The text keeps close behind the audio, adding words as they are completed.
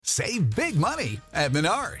Save big money at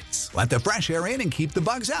Menards. Let the fresh air in and keep the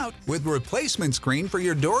bugs out with replacement screen for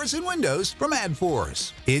your doors and windows from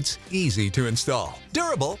AdForce. It's easy to install,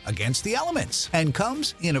 durable against the elements, and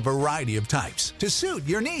comes in a variety of types to suit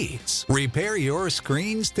your needs. Repair your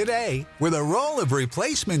screens today with a roll of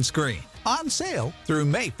replacement screen. On sale through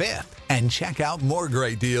May 5th. And check out more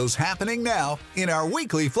great deals happening now in our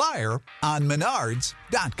weekly flyer on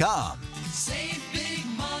Menards.com. Save big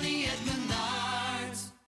money at Menards.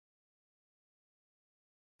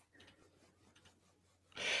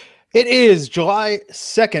 It is July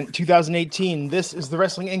 2nd, 2018. This is the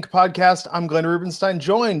Wrestling Inc. podcast. I'm Glenn Rubenstein,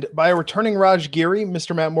 joined by a returning Raj Giri.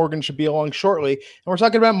 Mr. Matt Morgan should be along shortly. And we're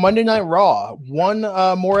talking about Monday Night Raw. One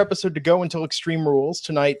more episode to go until Extreme Rules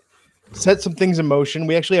tonight. Set some things in motion.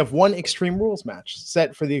 We actually have one Extreme Rules match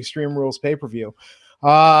set for the Extreme Rules pay-per-view.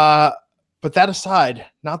 But that aside,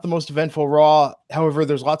 not the most eventful Raw. However,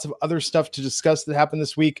 there's lots of other stuff to discuss that happened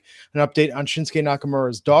this week. An update on Shinsuke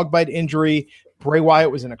Nakamura's dog bite injury. Bray Wyatt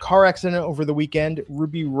was in a car accident over the weekend.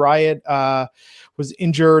 Ruby Riott was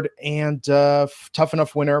injured, and Tough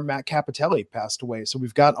Enough winner Matt Cappotelli passed away. So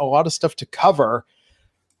we've got a lot of stuff to cover.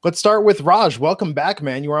 Let's start with Raj. Welcome back,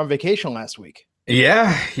 man. You were on vacation last week.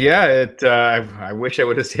 Yeah. I wish I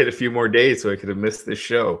would have stayed a few more days so I could have missed this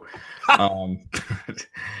show. It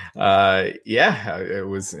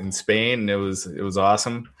was in Spain. It was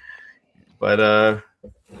awesome, but I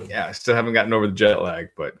still haven't gotten over the jet lag,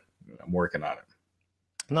 but I'm working on it.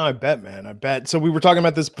 No, I bet, man. I bet. So we were talking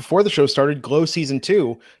about this before the show started. Glow Season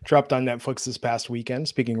 2 dropped on Netflix this past weekend,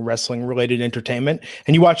 speaking of wrestling-related entertainment,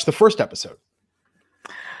 and you watched the first episode.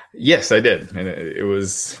 Yes, I did, and it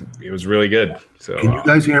was really good. So can you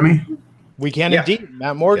guys hear me? We can indeed.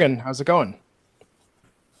 Matt Morgan, how's it going?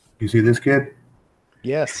 You see this kid?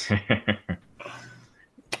 Yes.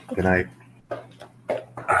 Good night. All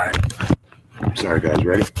right. Sorry, guys.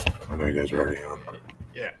 Ready? I know you guys are already on.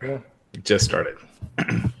 Yeah. Just started.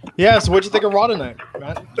 Yeah, so what'd you think of Raw tonight,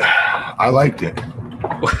 Matt? I liked it.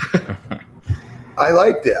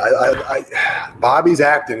 Bobby's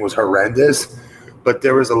acting was horrendous, but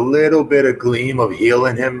there was a little bit of gleam of heel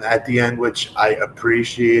in him at the end, which I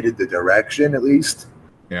appreciated the direction, at least.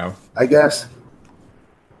 Yeah. I guess.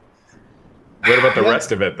 What about the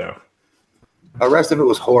rest of it, though? The rest of it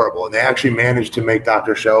was horrible, and they actually managed to make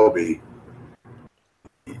Dr. Shelby,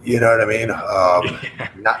 you know what I mean?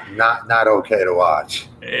 Not okay to watch.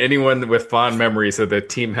 Anyone with fond memories of the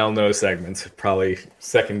Team Hell No segments probably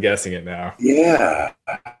second guessing it now. Yeah.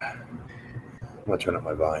 I'm gonna turn up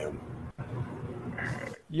my volume.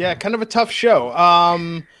 Yeah, kind of a tough show.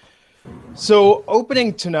 So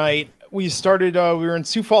opening tonight, we started. We were in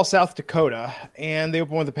Sioux Falls, South Dakota, and they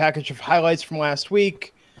opened with a package of highlights from last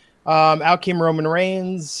week. Out came Roman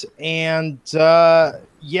Reigns, and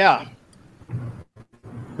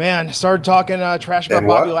man, started talking trash about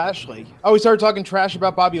Bobby Lashley. Oh, we started talking trash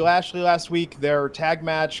about Bobby Lashley last week. Their tag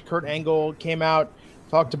match, Kurt Angle came out,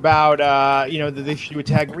 talked about that they should do a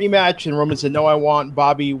tag rematch, and Roman said, "No, I want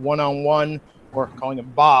Bobby one-on-one," or calling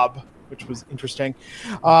him Bob, which was interesting,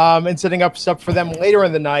 and setting up stuff for them later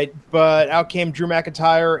in the night. But out came Drew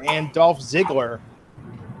McIntyre and Dolph Ziggler,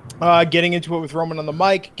 getting into it with Roman on the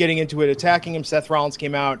mic, getting into it, attacking him. Seth Rollins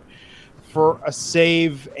came out for a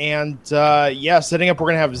save, and setting up. We're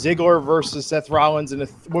gonna have Ziggler versus Seth Rollins in a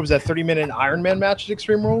 30-minute Iron Man match at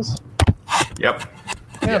Extreme Rules. Yep.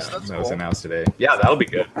 So that was announced today. Yeah, that'll be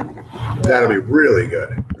good. That'll be really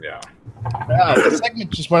good. Yeah. The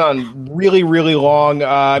segment just went on really, really long.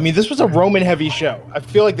 This was a Roman-heavy show. I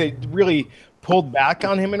feel like they really pulled back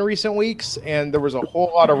on him in recent weeks, and there was a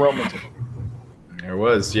whole lot of Roman to him. There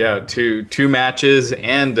was, two matches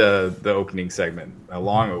and the opening segment, a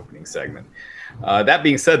long opening segment. That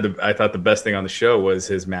being said, I thought the best thing on the show was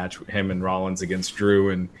his match, him and Rollins against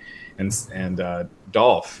Drew and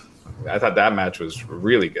Dolph. I thought that match was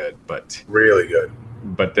really good, but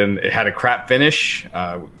then it had a crap finish.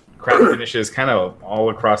 Crap finishes kind of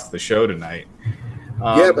all across the show tonight.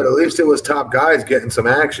 But at least it was top guys getting some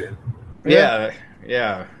action. Yeah.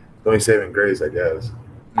 Only saving grace, I guess.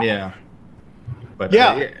 Yeah. But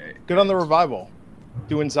good on the Revival,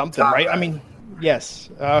 doing something, right? Yes.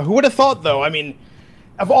 Who would have thought, though?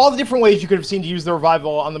 Of all the different ways you could have seen to use the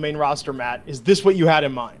Revival on the main roster, Matt, is this what you had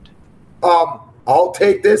in mind? I'll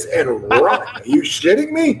take this and run. Are you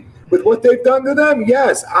shitting me? With what they've done to them?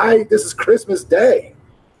 Yes. This is Christmas Day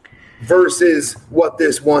versus what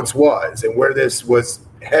this once was and where this was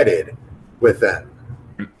headed with them.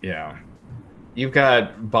 Yeah. You've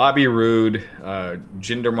got Bobby Roode,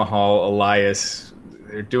 Jinder Mahal, Elias.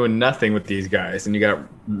 They're doing nothing with these guys. And you got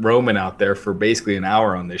Roman out there for basically an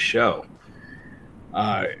hour on this show.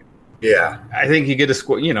 Yeah. I think you get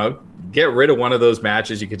a get rid of one of those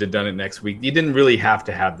matches. You could have done it next week. You didn't really have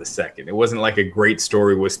to have the second. It wasn't like a great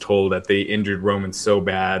story was told that they injured Roman so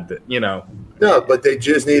bad that, No, but they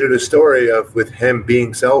just needed a story with him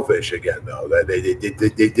being selfish again, though. That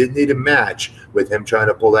they did need a match with him trying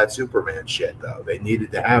to pull that Superman shit, though. They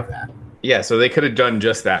needed to have that. Yeah, so they could have done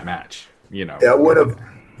just that match, That would have,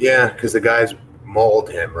 because the guys mauled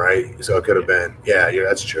him, right? So it could have been,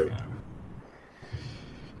 that's true.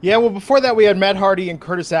 Yeah, well, before that, we had Matt Hardy and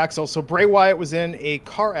Curtis Axel. So Bray Wyatt was in a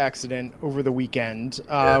car accident over the weekend.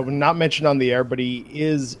 Not mentioned on the air, but he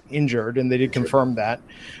is injured, and they did confirm that.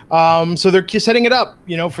 So they're setting it up,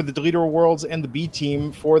 for the Deleter Worlds and the B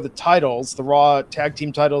Team for the titles, the Raw Tag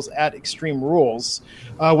Team titles at Extreme Rules.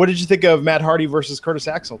 What did you think of Matt Hardy versus Curtis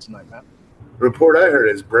Axel tonight, Matt? Report I heard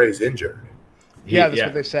is Bray's injured. That's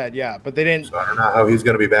what they said, but they didn't. So I don't know how he's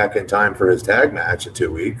going to be back in time for his tag match in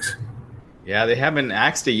 2 weeks. Yeah, they haven't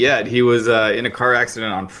axed it yet. He was in a car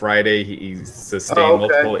accident on Friday. He sustained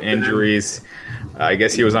multiple injuries. I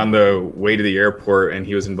guess he was on the way to the airport, and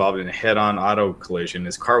he was involved in a head-on auto collision.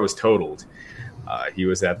 His car was totaled. He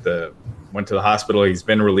was went to the hospital. He's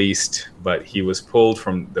been released, but he was pulled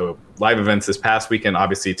from the live events this past weekend.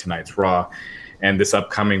 Obviously, tonight's Raw, and this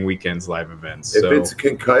upcoming weekend's live events. If it's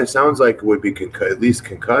concussion, sounds like it would be at least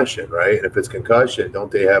concussion, right? And if it's concussion,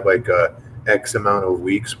 don't they have like a X amount of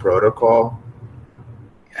weeks protocol?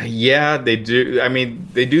 Yeah, they do. I mean,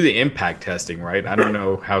 they do the impact testing, right? I don't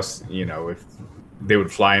know how, if they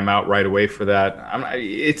would fly him out right away for that.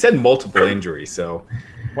 It said multiple injuries, so.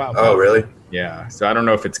 Wow. Oh, really? Yeah. So I don't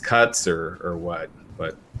know if it's cuts or what,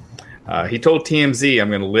 but he told TMZ, "I'm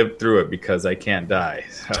going to live through it because I can't die."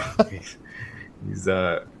 So he's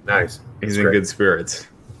nice. He's in good spirits.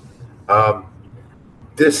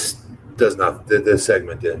 This does not. This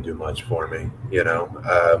segment didn't do much for me.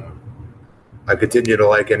 I continue to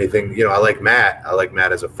like anything. I like Matt. I like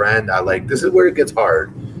Matt as a friend. This is where it gets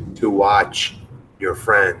hard to watch your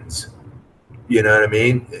friends. You know what I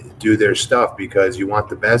mean? Do their stuff because you want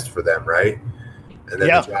the best for them, right? And then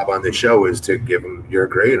the job on the show is to give them your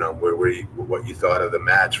grade on what you thought of the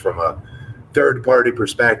match from a third-party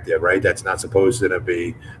perspective, right? That's not supposed to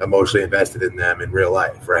be emotionally invested in them in real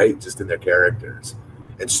life, right? Just in their characters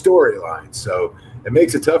and storylines. So it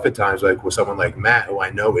makes it tough at times, like with someone like Matt, who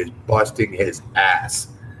I know is busting his ass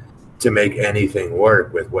to make anything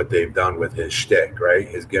work with what they've done with his shtick, right?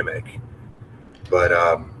 His gimmick.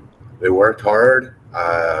 But they worked hard.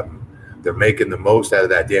 They're making the most out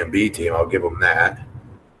of that damn B team. I'll give them that.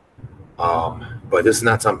 But this is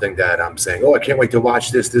not something that I'm saying, I can't wait to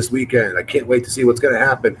watch this weekend. I can't wait to see what's going to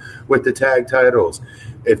happen with the tag titles.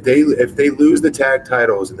 If they lose the tag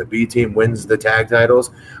titles and the B team wins the tag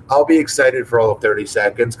titles, I'll be excited for all of 30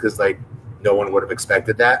 seconds because no one would have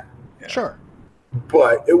expected that. Yeah. Sure.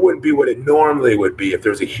 But it wouldn't be what it normally would be if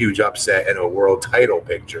there's a huge upset and a world title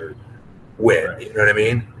picture win. Right. You know what I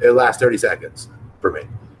mean? It lasts 30 seconds for me.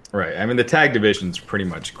 Right. I mean, the tag division's pretty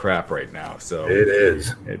much crap right now. So it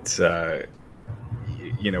is. It's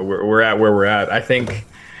we're at where we're at. I think,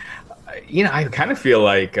 I kind of feel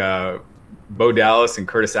like Bo Dallas and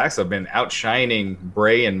Curtis Axel have been outshining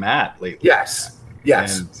Bray and Matt lately. Yes.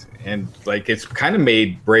 And it's kind of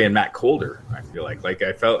made Bray and Matt colder. I feel like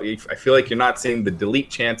I feel like you're not seeing the delete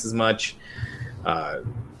chance as much.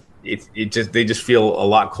 They just feel a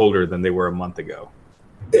lot colder than they were a month ago.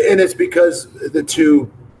 And it's because the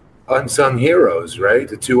two unsung heroes, right?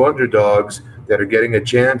 The two underdogs that are getting a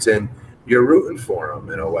chance, and you're rooting for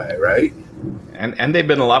them in a way, right? And they've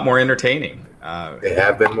been a lot more entertaining. They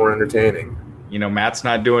have been more entertaining. Matt's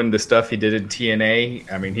not doing the stuff he did in TNA.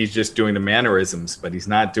 I mean, he's just doing the mannerisms, but he's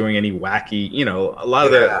not doing any wacky, a lot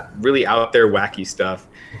of the really out there wacky stuff.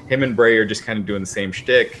 Him and Bray are just kind of doing the same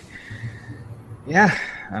shtick. Yeah,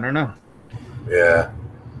 I don't know. Yeah.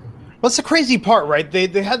 What's the crazy part, right? They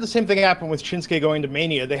had the same thing happen with Shinsuke going to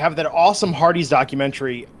Mania. They have that awesome Hardy's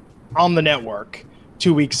documentary on the network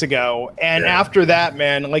 2 weeks ago. And after that,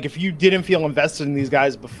 man, if you didn't feel invested in these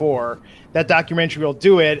guys before, that documentary will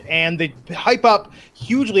do it. And they hype up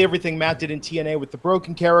hugely everything Matt did in TNA with the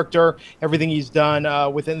Broken character, everything he's done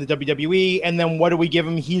within the WWE. And then what do we give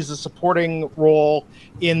him? He's a supporting role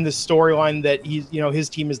in the storyline that his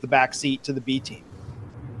team is the backseat to the B team.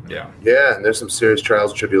 Yeah, and there's some serious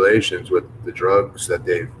trials and tribulations with the drugs that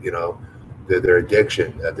they've, their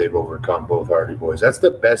addiction that they've overcome, both Hardy Boys. That's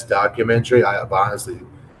the best documentary. That's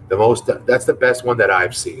the best one that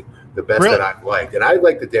I've seen, the best that I've liked. And I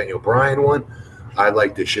like the Daniel Bryan one. I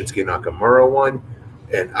like the Shinsuke Nakamura one.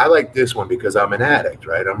 And I like this one because I'm an addict,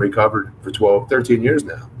 right? I'm recovered for 13 years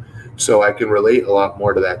now. So I can relate a lot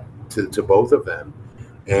more to that, to both of them.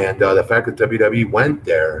 And the fact that WWE went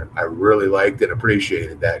there, I really liked and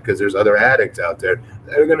appreciated that, because there's other addicts out there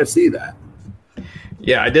that are going to see that.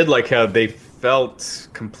 Yeah, I did like how they felt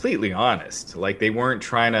completely honest. Like they weren't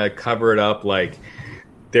trying to cover it up like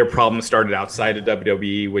their problems started outside of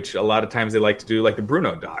WWE, which a lot of times they like to do, like the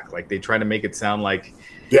Bruno doc. Like they try to make it sound like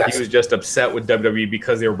Yes. he was just upset with WWE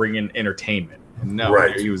because they were bringing entertainment. And no,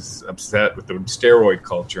 Right. he was upset with the steroid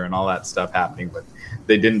culture and all that stuff happening, but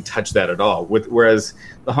they didn't touch that at all. Whereas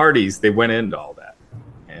the Hardys, they went into all that.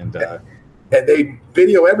 And And they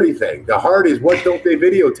video everything. The Hardys, what don't they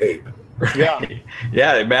videotape? Yeah.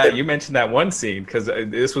 yeah, Matt, you mentioned that one scene because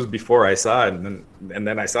this was before I saw it, and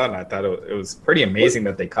then I saw it, and I thought it was pretty amazing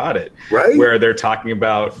that they caught it. Right? Where they're talking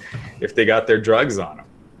about if they got their drugs on them,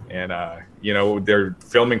 and they're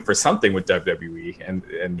filming for something with WWE, and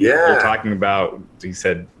Yeah. they're talking about. He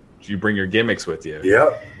said, "Do you bring your gimmicks with you?"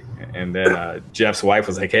 Yep. And then Jeff's wife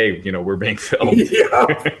was like, "Hey, we're being filmed." Yeah.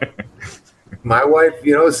 My wife,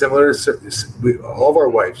 similar. All of our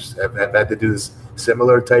wives have had to do this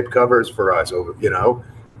similar type covers for us. Over,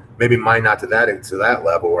 maybe mine not to that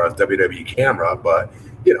level, where I was WWE camera, but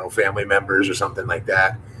family members or something like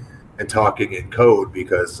that, and talking in code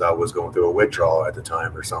because I was going through a withdrawal at the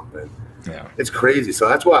time or something. Yeah. It's crazy. So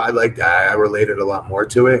that's why I like that. I related a lot more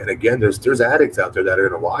to it. And again, there's addicts out there that are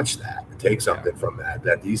going to watch that and take something from that.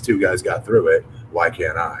 That these two guys got through it. Why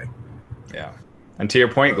can't I? Yeah. And to your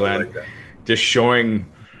point, I Glenn, like that. just showing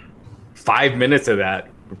 5 minutes of that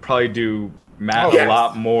would probably do Matt Yes. a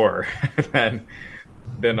lot more than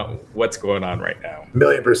what's going on right now.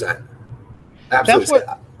 1,000,000%. Absolutely. That's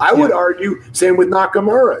what- I would argue. Same with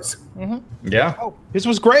Nakamura's. Yeah. Oh, his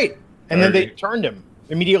was great. And then they turned him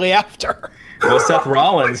immediately after. Well, Seth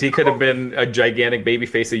Rollins, he could have been a gigantic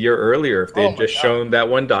babyface a year earlier if they Oh had my just God. shown that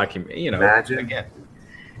one document. Imagine. Again.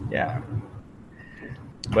 Yeah.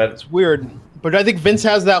 But It's weird. But I think Vince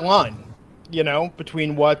has that line,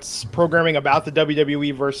 between what's programming about the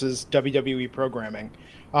WWE versus WWE programming.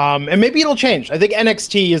 And maybe it'll change. I think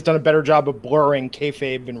NXT has done a better job of blurring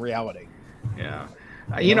kayfabe and reality. yeah.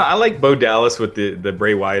 I like Bo Dallas with the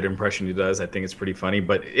Bray Wyatt impression he does. I think it's pretty funny,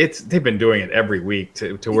 but they've been doing it every week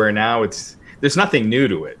to where now there's nothing new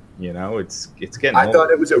to it. It's getting I old.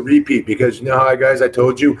 thought it was a repeat because how, guys, I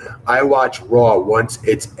told you I watch Raw once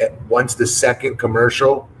the second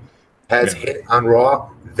commercial has hit on Raw,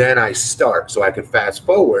 then I start so I can fast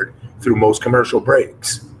forward through most commercial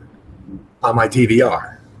breaks on my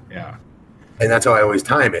DVR. Yeah. And that's how I always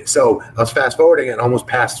time it. So I was fast forwarding and almost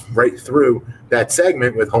passed right through that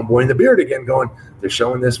segment with Homeboy and the Beard again going, they're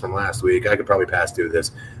showing this from last week. I could probably pass through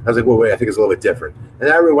this. I was like, well, wait, I think it's a little bit different. And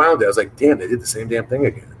then I rewound it. I was like, damn, they did the same damn thing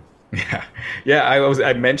again. Yeah.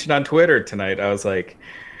 I mentioned on Twitter tonight, I was like,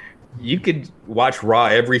 you could watch Raw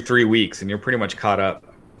every 3 weeks and you're pretty much caught up.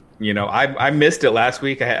 I missed it last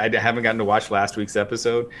week. I haven't gotten to watch last week's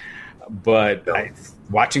episode, but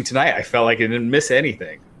watching tonight, I felt like I didn't miss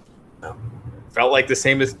anything. No. Felt like the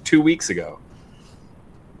same as 2 weeks ago.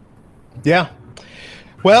 Yeah.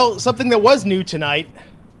 Well, something that was new tonight,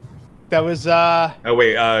 that was, Oh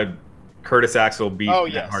wait, Curtis Axel beat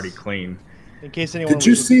Matt yes. Hardy clean. in case anyone Did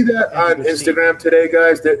you was- see that on Andy was seeing. Instagram today,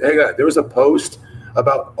 guys? There was a post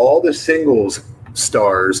about all the singles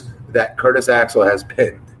stars that Curtis Axel has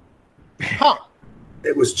pinned. Huh.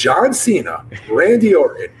 It was John Cena, Randy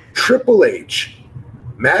Orton, Triple H,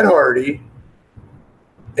 Matt Hardy,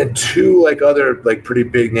 and two other pretty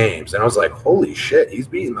big names. And I was like, holy shit, he's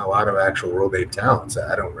beating a lot of actual World Eight talents that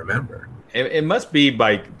I don't remember. It must be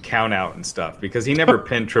by count out and stuff because he never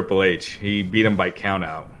pinned Triple H. He beat him by count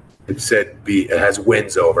out. It said it has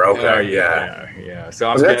wins over. Okay, Oh, yeah. So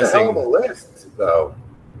I'm That's a hell of a guessing. list, though.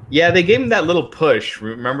 Yeah, they gave him that little push.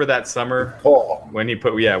 Remember that summer Paul. when he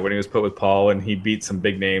was put with Paul and he beat some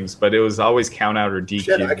big names, but it was always count out or DQ.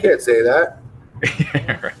 Shit, I can't say that.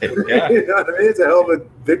 Right. Yeah. You know what I mean? It's a hell of a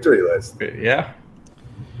victory list. Yeah.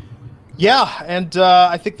 Yeah, and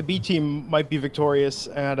I think the B team might be victorious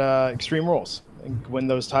at Extreme Rules and win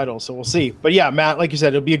those titles. So we'll see. But yeah, Matt, like you said,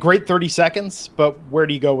 it'll be a great 30 seconds. But where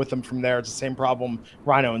do you go with them from there? It's the same problem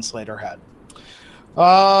Rhino and Slater had.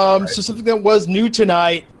 So something that was new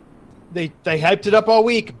tonight, they hyped it up all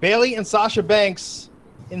week. Bailey and Sasha Banks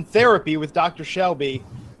in therapy with Dr. Shelby.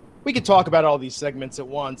 We could talk about all these segments at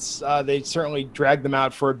once. They certainly dragged them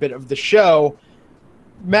out for a bit of the show.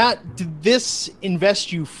 Matt, did this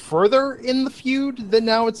invest you further in the feud? That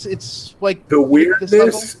now it's like The this level?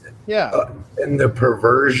 weirdness Yeah. and the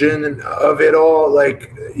perversion of it all,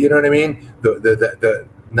 you know what I mean?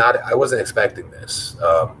 I wasn't expecting this.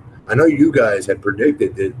 I know you guys had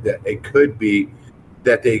predicted that it could be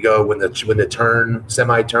that they go when the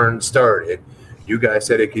semi-turn started, You guys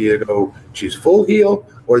said it could either go she's full heel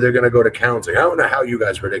or they're going to go to counseling. I don't know how you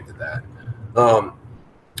guys predicted that.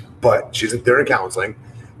 But they're in counseling,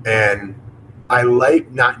 and I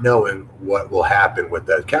like not knowing what will happen with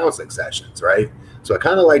the counseling sessions, right? So I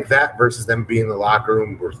kind of like that versus them being in the locker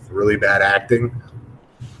room with really bad acting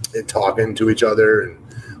and talking to each other and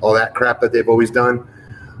all that crap that they've always done.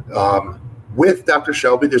 With Dr.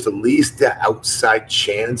 Shelby, there's at least the outside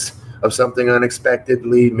chance of something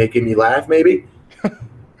unexpectedly making me laugh, maybe.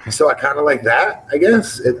 So I kind of like that, I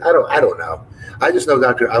guess. I don't know. I just know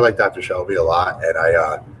I like Dr. Shelby a lot,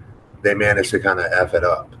 and they managed to kind of F it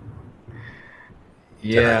up.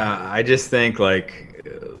 Yeah, I just think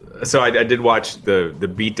so I did watch the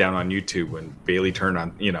beatdown on YouTube when Bailey turned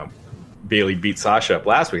on, Bailey beat Sasha up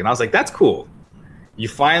last week, and I was like, that's cool. You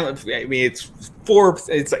finally, I mean, it's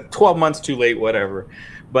like 12 months too late, whatever,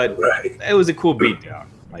 but It was a cool beatdown.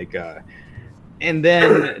 And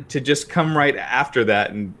then to just come right after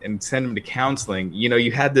that and send him to counseling,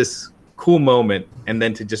 you had this cool moment, and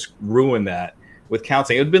then to just ruin that with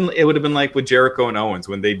counseling, it would have been like with Jericho and Owens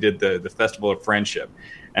when they did the Festival of Friendship,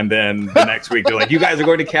 and then the next week they're like, "You guys are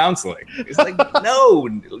going to counseling." It's like, no,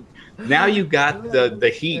 now you got the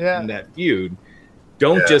heat in that feud.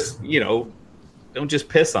 Don't just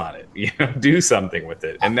piss on it. Do something with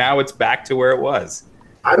it. And now it's back to where it was.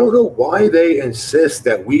 I don't know why they insist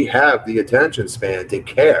that we have the attention span to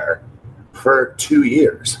care for 2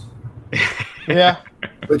 years. Yeah.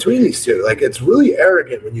 Between these two, it's really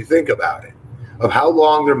arrogant when you think about it, of how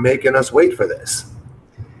long they're making us wait for this,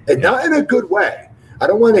 and not in a good way. I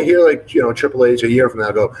don't want to hear Triple H a year from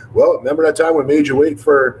now go, well, remember that time we made you wait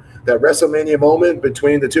for that WrestleMania moment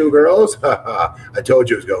between the two girls? I told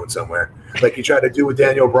you it was going somewhere. Like he tried to do with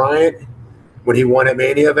Daniel Bryan when he won at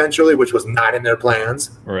Mania eventually, which was not in their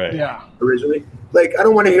plans. Right. Yeah. Originally. I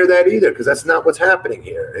don't want to hear that either, because that's not what's happening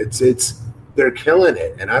here. It's they're killing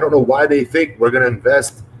it. And I don't know why they think we're going to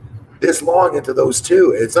invest this long into those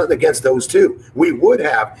two. It's nothing against those two. We would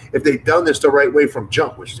have if they'd done this the right way from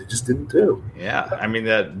jump, which they just didn't do. Yeah, I mean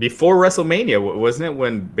that before WrestleMania, wasn't it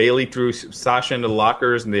when Bailey threw Sasha into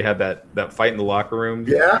lockers and they had that fight in the locker room?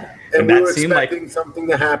 Yeah, and we were expecting something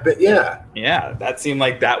to happen. Yeah, that seemed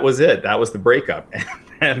like that was it. That was the breakup,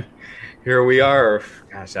 and here we are.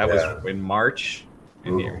 Gosh, that was in March,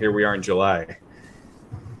 and here we are in July.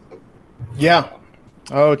 Yeah.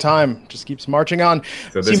 Oh, time just keeps marching on.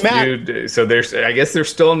 So this feud, I guess they're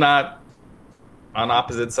still not on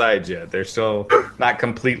opposite sides yet. They're still not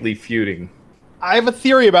completely feuding. I have a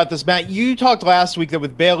theory about this, Matt. You talked last week that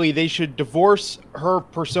with Bailey, they should divorce her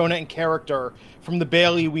persona and character from the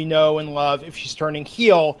Bailey we know and love if she's turning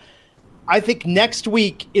heel. I think next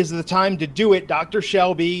week is the time to do it. Dr.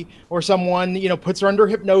 Shelby or someone, puts her under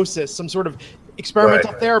hypnosis, some sort of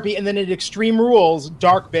experimental therapy, and then at Extreme Rules,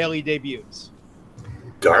 Dark Bailey debuts.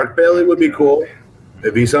 Dark Bailey would be cool.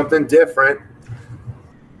 It'd be something different.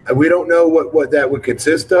 We don't know what that would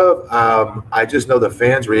consist of. I just know the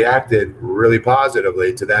fans reacted really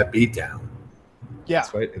positively to that beatdown. Yeah.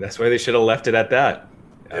 That's why they should have left it at that.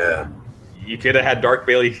 Yeah. You could have had Dark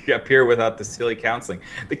Bailey appear without the silly counseling.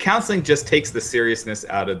 The counseling just takes the seriousness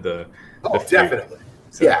out of the definitely.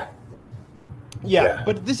 So. Yeah,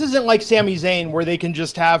 but this isn't like Sami Zayn where they can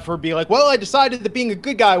just have her be like, well, I decided that being a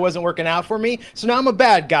good guy wasn't working out for me, so now I'm a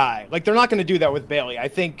bad guy. They're not going to do that with Bailey. I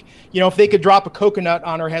think, if they could drop a coconut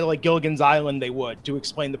on her head like Gilligan's Island, they would, to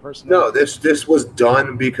explain the person. No, this was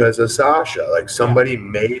done because of Sasha. Somebody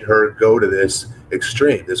made her go to this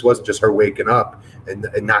extreme. This wasn't just her waking up and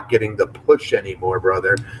not getting the push anymore,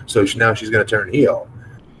 brother. So now she's going to turn heel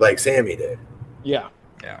like Sami did. Yeah.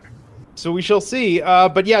 So we shall see.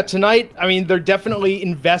 But yeah, tonight, I mean, they're definitely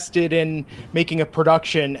invested in making a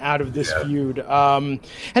production out of this feud. And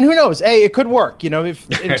who knows? Hey, it could work.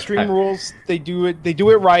 If in Extreme Rules they do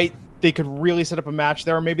it right, they could really set up a match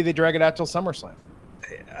there, or maybe they drag it out till SummerSlam.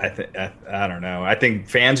 I don't know. I think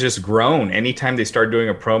fans just groan anytime they start doing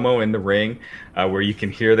a promo in the ring where you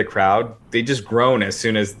can hear the crowd. They just groan as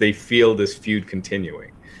soon as they feel this feud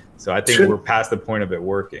continuing. So I think we're past the point of it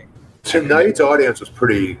working. Tonight's audience was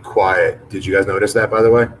pretty quiet. Did you guys notice that, by the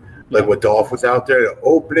way? When Dolph was out there, the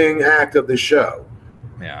opening act of the show.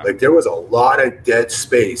 Yeah. There was a lot of dead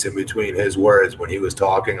space in between his words when he was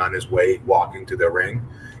talking on his way, walking to the ring,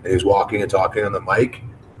 and he was walking and talking on the mic.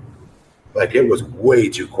 It was way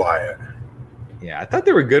too quiet. Yeah, I thought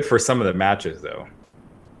they were good for some of the matches, though.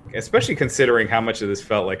 Especially considering how much of this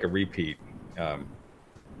felt like a repeat.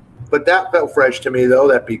 But that felt fresh to me, though,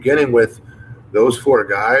 that beginning with those four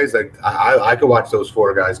guys, I could watch those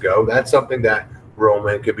four guys go. That's something that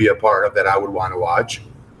Roman could be a part of that I would want to watch.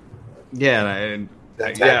 Yeah, I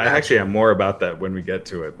actually have more about that when we get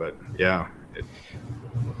to it. But yeah,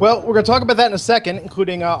 Well, we're going to talk about that in a second,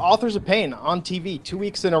 including Authors of Pain on TV 2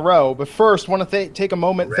 weeks in a row. But first, want to take a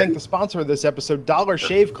moment and thank the sponsor of this episode, Dollar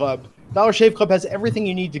Shave Club. Dollar Shave Club has everything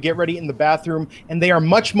you need to get ready in the bathroom, and they are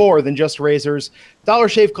much more than just razors. Dollar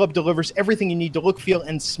Shave Club delivers everything you need to look, feel,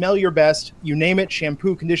 and smell your best. You name it: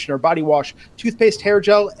 shampoo, conditioner, body wash, toothpaste, hair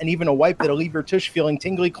gel, and even a wipe that'll leave your tush feeling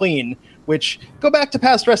tingly clean. Which, go back to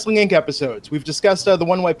past Wrestling Inc. episodes. We've discussed the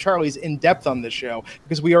One Wipe Charlies in depth on this show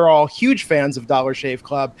because we are all huge fans of Dollar Shave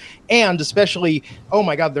Club, and especially, oh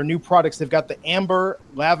my God, their new products. They've got the Amber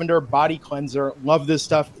Lavender Body Cleanser. Love this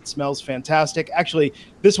stuff. It smells fantastic. Actually,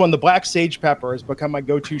 this one, the Black Sage Pepper, has become my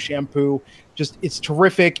go-to shampoo. Just, it's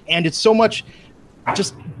terrific, and it's so much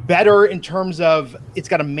just better in terms of it's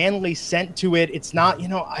got a manly scent to it. It's not,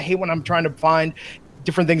 I hate when I'm trying to find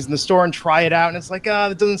different things in the store and try it out, and it's like,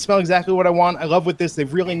 that doesn't smell exactly what I want. I love with this.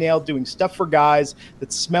 They've really nailed doing stuff for guys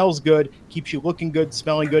that smells good, keeps you looking good,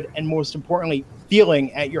 smelling good, and most importantly,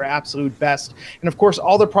 feeling at your absolute best. And of course,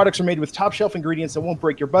 all their products are made with top shelf ingredients that won't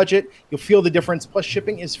break your budget. You'll feel the difference. Plus,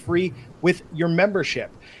 shipping is free with your membership.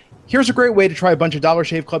 Here's a great way to try a bunch of Dollar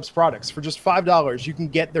Shave Club's products. For just $5, you can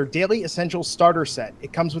get their Daily Essentials Starter Set.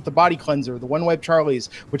 It comes with the Body Cleanser, the One Wipe Charlies,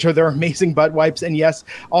 which are their amazing butt wipes, and yes,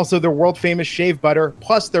 also their world-famous shave butter,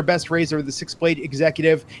 plus their best razor, the 6-Blade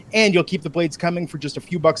Executive, and you'll keep the blades coming for just a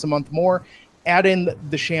few bucks a month more. Add in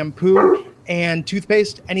the shampoo and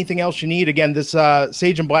toothpaste, anything else you need. Again, this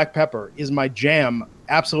Sage and Black Pepper is my jam.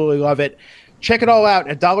 Absolutely love it. Check it all out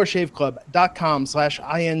at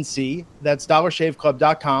dollarshaveclub.com/INC. That's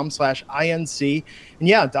dollarshaveclub.com/INC. And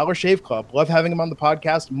yeah, Dollar Shave Club. Love having them on the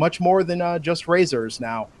podcast. Much more than just razors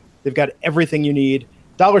now. They've got everything you need.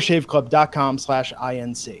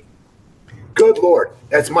 dollarshaveclub.com/INC. Good Lord.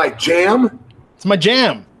 That's my jam. It's my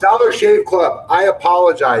jam. Dollar Shave Club, I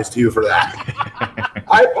apologize to you for that.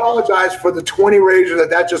 I apologize for the 20 razors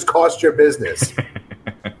that just cost your business.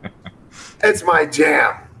 It's my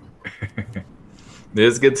jam. It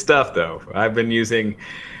is good stuff, though. I've been using,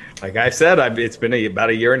 like I said, it's been about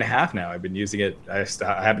a year and a half now. I've been using it. I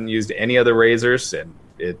haven't used any other razors, and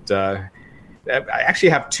I actually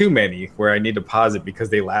have too many where I need to pause it because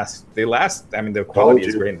they last. I mean, the quality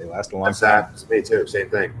is great, and they last a long time. That's me too. Same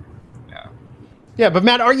thing. Yeah, but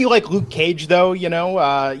Matt, aren't you like Luke Cage though? You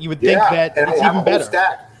would think that it's even better.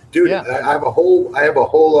 Stack. Dude, yeah. I have a whole, like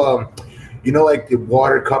the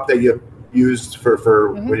water cup that you used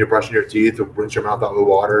for when you're brushing your teeth or rinse your mouth out with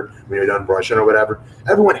water when you're done brushing or whatever.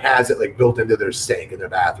 Everyone has it like built into their sink in their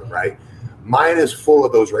bathroom, right? Mine is full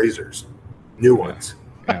of those razors, new ones.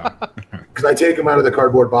 Because I take them out of the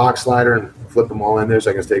cardboard box slider and flip them all in there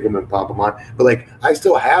so I can take them and pop them on. But I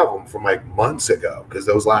still have them from months ago because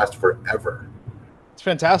those last forever. It's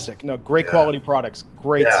fantastic. Great quality products.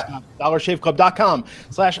 Great stuff.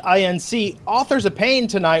 dollarshaveclub.com/INC. Authors of Pain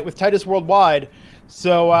tonight with Titus Worldwide.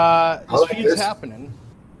 So this feud's happening.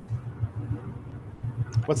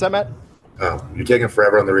 What's that, Matt? Oh, you're taking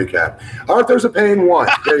forever on the recap. Authors of Pain 1.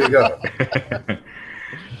 There you go.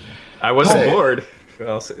 I wasn't bored,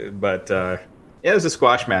 but it was a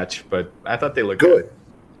squash match. But I thought they looked good.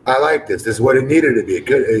 I like this. This is what it needed to be.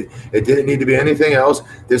 It didn't need to be anything else.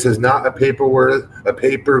 This is not a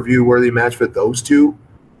pay-per-view worthy match for those two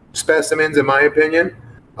specimens, in my opinion.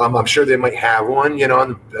 I'm sure they might have one,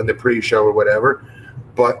 on the pre-show or whatever.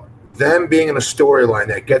 But them being in a storyline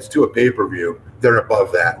that gets to a pay-per-view, they're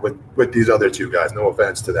above that with these other two guys. No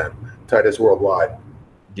offense to them. Titus Worldwide.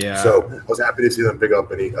 Yeah. So I was happy to see them pick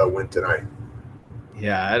up a win tonight.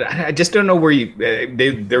 Yeah, I just don't know where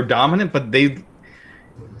they're dominant, but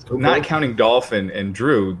not counting Dolph and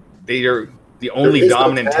Drew, they are the only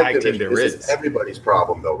dominant tag team there is. This is everybody's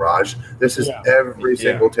problem, though, Raj. This is every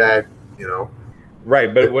single tag,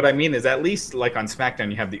 Right, but what I mean is at least like on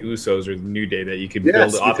SmackDown, you have the Usos or the New Day that you could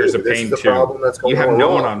build Authors of Pain to. You have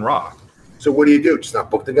no one on Raw. So what do you do? Just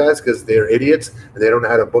not book the guys because they're idiots and they don't know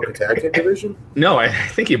how to book a tag team division? No, I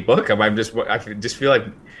think you book them. I just feel like,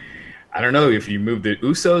 I don't know if you move the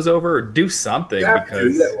Usos over or do something. Yeah,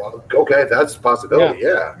 because okay, that's a possibility.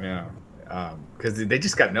 Yeah. Because they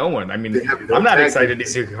just got no one. I mean, I'm not excited to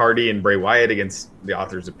see Hardy and Bray Wyatt against the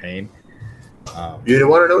Authors of Pain. You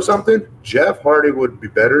want to know something? Jeff Hardy would be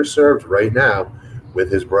better served right now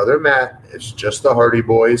with his brother Matt. It's just the Hardy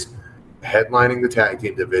Boys headlining the tag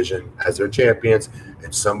team division as their champions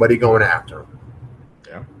and somebody going after them.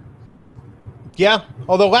 Yeah.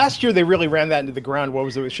 Although last year they really ran that into the ground. What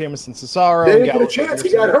was it with Sheamus and Cesaro? They didn't get a chance.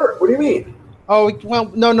 He got hurt. What do you mean? Oh, well,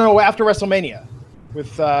 no. After WrestleMania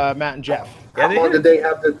with Matt and Jeff. How long did they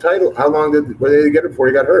have the title? How long were they get it before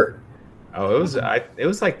he got hurt? Oh, it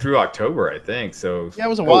was like through October, I think. So yeah, it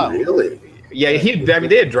was a while. Really? Yeah,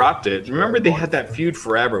 they had dropped it. Remember, they had that feud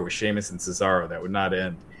forever with Sheamus and Cesaro that would not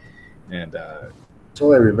end. And That's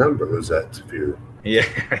all I remember was that feud. yeah,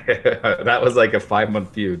 that was like a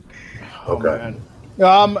 5-month feud. Okay.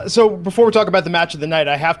 So before we talk about the match of the night,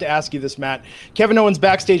 I have to ask you this, Matt. Kevin Owens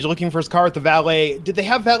backstage looking for his car at the valet. Did they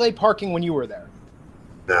have valet parking when you were there?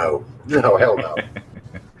 No, hell no.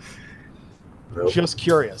 Nope. Just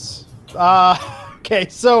curious. Okay,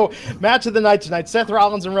 so match of the night tonight: Seth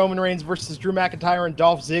Rollins and Roman Reigns versus Drew McIntyre and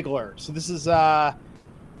Dolph Ziggler. So this is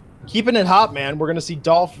keeping it hot, man. We're going to see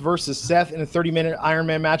Dolph versus Seth in a 30-minute Iron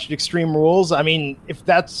Man match at Extreme Rules. I mean, if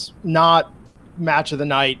that's not match of the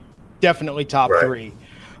night, definitely top Right. 3.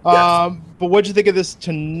 Yes. But what'd you think of this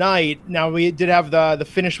tonight? Now, we did have the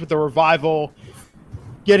finish with the Revival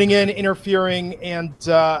getting in, interfering, and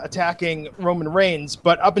attacking Roman Reigns.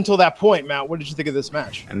 But up until that point, Matt, what did you think of this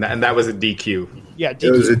match? And that was a DQ. Yeah,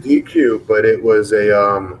 It was DQ. a DQ, but it was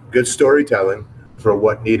a good storytelling for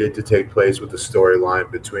what needed to take place with the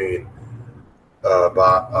storyline between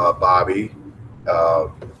Bobby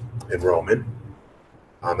and Roman.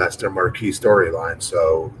 That's their marquee storyline.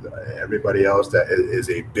 So everybody else that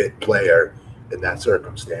is a bit player in that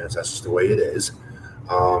circumstance, that's just the way it is.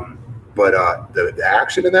 But the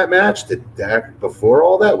action in that match, before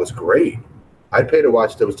all that, was great. I'd pay to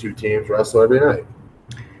watch those two teams wrestle every night.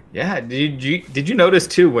 Yeah, did you notice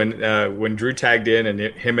too when Drew tagged in and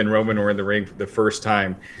him and Roman were in the ring for the first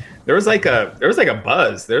time? There was like a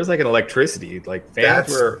buzz. There was like an electricity. Like fans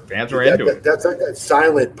were into it. That's like that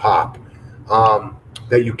silent pop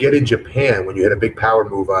that you get in Japan when you hit a big power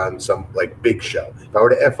move on some like Big Show. If I were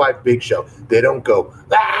to F5 Big Show, they don't go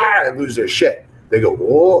and lose their shit. They go,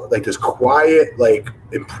 whoa, like this quiet, like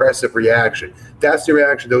impressive reaction. That's the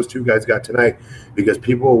reaction those two guys got tonight because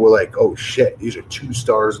people were like, oh shit, these are two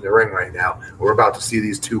stars in the ring right now. We're about to see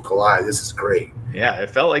these two collide. This is great. Yeah, it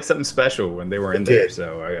felt like something special when they were in It there. did.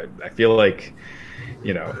 So I feel like,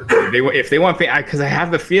 if they want, because I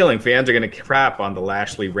have the feeling fans are going to crap on the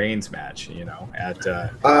Lashley Reigns match. At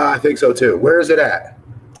I think so too. Where is it at?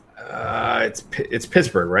 it's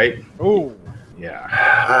Pittsburgh, right? Ooh. Yeah.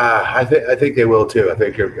 I think they will too. I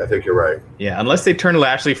think you're right. Yeah, unless they turn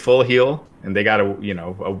Lashley full heel and they got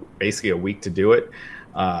basically a week to do it.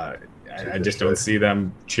 I just don't see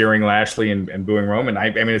them cheering Lashley and booing Roman. I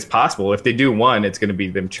mean, it's possible if they do one, it's going to be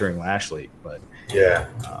them cheering Lashley. But Yeah.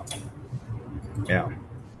 yeah,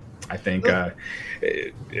 I think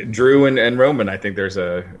Drew and Roman. I think there's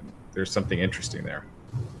something interesting there.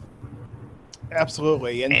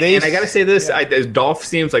 Absolutely. And And I got to say this: yeah. Dolph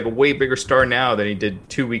seems like a way bigger star now than he did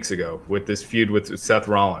 2 weeks ago with this feud with Seth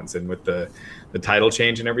Rollins and with the title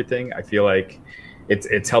change and everything. I feel like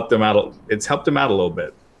it's helped him out. It's helped him out a little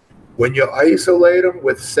bit. When you isolate him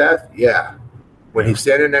with Seth, yeah. When he's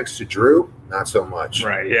standing next to Drew, not so much.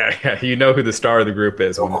 Right? Yeah. You know who the star of the group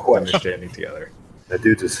is No when question. they're standing together. That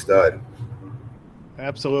dude's a stud.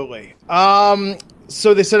 Absolutely.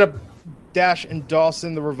 So they set up Dash and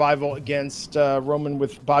Dawson, the Revival, against Roman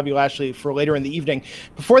with Bobby Lashley for later in the evening.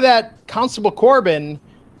 Before that, Constable Corbin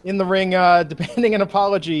in the ring, demanding an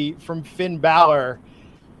apology from Finn Balor.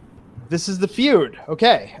 This is the feud.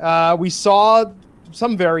 Okay. We saw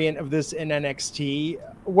some variant of this in NXT.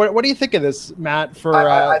 What do you think of this, Matt? For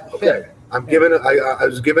Okay, Finn? I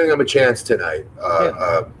was giving him a chance tonight.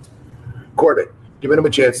 Corbin, giving him a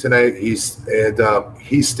chance tonight. He's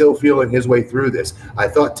still feeling his way through this. I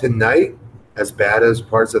thought tonight, as bad as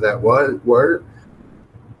parts of that were,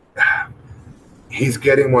 he's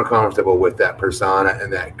getting more comfortable with that persona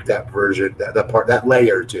and that version, that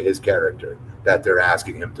layer to his character that they're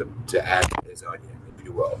asking him to add to his onion, if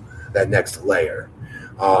you will, that next layer.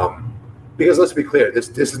 Because let's be clear, this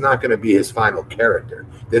is not going to be his final character.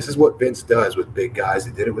 This is what Vince does with big guys.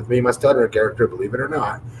 He did it with me, my stuttering character, believe it or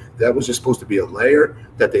not. That was just supposed to be a layer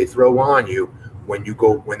that they throw on you when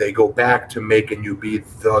they go back to making you be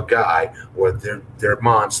the guy or their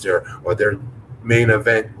monster or their main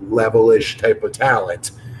event level-ish type of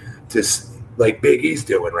talent, like Big E's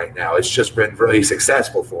doing right now. It's just been really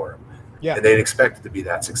successful for him. Yeah. And they didn't expect it to be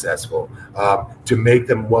that successful. To make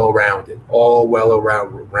them well-rounded, all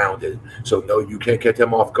well-rounded. So no, you can't get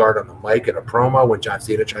them off guard on the mic in a promo when John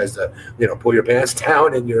Cena tries to, pull your pants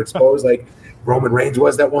down and you're exposed like Roman Reigns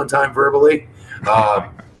was that one time verbally.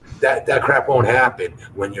 That crap won't happen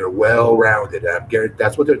when you're well-rounded.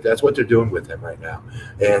 That's what they're doing with him right now.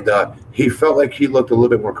 And he felt like he looked a little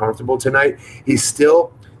bit more comfortable tonight. He's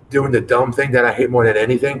still doing the dumb thing that I hate more than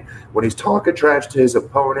anything. When he's talking trash to his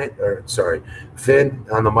opponent, Finn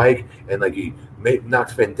on the mic, and like he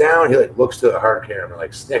knocks Finn down, he like looks to the hard camera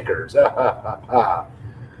like Snickers. Hard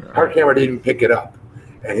camera didn't even pick it up.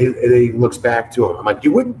 And he looks back to him. I'm like,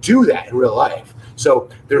 you wouldn't do that in real life. So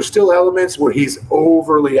there's still elements where he's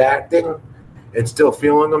overly acting and still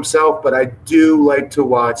feeling himself. But I do like to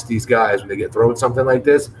watch these guys when they get thrown something like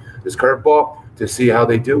this curveball, to see how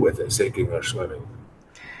they do with it, sinking or swimming.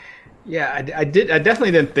 Yeah, I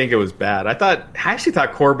definitely didn't think it was bad. I actually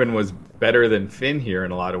thought Corbin was better than Finn here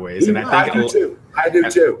in a lot of ways, and I do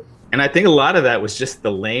too. And I think a lot of that was just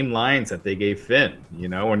the lame lines that they gave Finn. You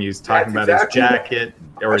know, when he was talking about his jacket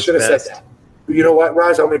or his vest. Said that. You know what,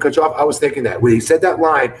 Raj? I'm going to cut you off. I was thinking that when he said that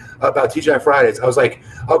line about TGI Fridays, I was like,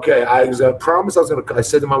 okay, I promised I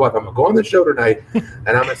said to my wife, I'm going to go on the show tonight, and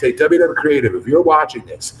I'm going to say, WW Creative, if you're watching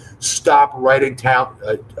this, stop writing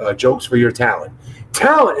jokes for your talent.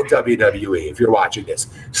 Talent in WWE, if you're watching this,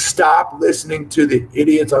 stop listening to the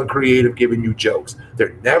idiots on Creative giving you jokes.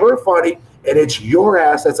 They're never funny, and it's your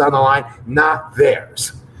ass that's on the line, not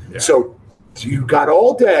theirs. Yeah. So you got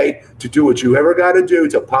all day to do what you ever got to do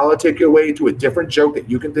to politic your way into a different joke that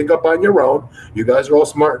you can think up on your own. You guys are all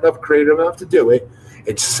smart enough, creative enough to do it,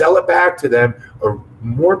 and sell it back to them, or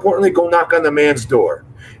more importantly, go knock on the man's door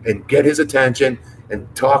and get his attention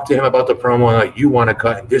and talk to him about the promo like you want to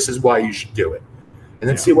cut, and this is why you should do it. And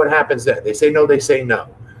then see what happens then. They say no, they say no.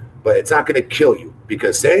 But it's not going to kill you,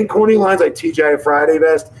 because saying corny lines like TGI Friday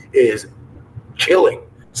vest is killing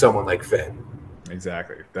someone like Finn.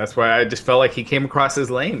 Exactly. That's why I just felt like he came across as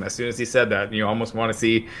lame as soon as he said that. You almost want to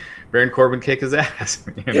see Baron Corbin kick his ass.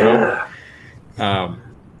 You know? Yeah.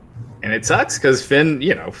 And it sucks because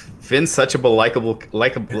Finn's such a likable.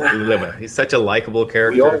 He's such a likable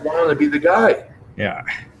character. We all want to be the guy. Yeah.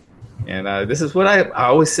 And this is what I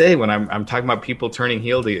always say when I'm talking about people turning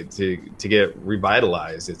heel to get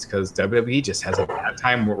revitalized. It's because WWE just has a bad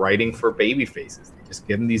time writing for baby faces. They just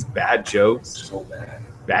give them these bad jokes, so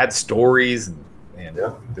bad stories, and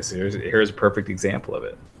here's a perfect example of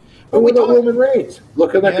it. But what about Roman Reigns?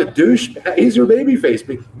 Looking like a douche. He's your baby face,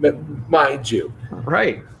 mind you.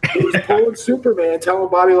 Right. He was pulling Superman, telling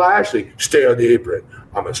Bobby Lashley, stay on the apron.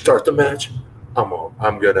 I'm going to start the match. I'm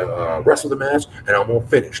gonna wrestle the match, and I'm gonna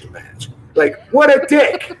finish the match. Like, what a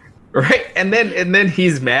dick! Right, and then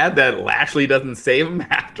he's mad that Lashley doesn't save him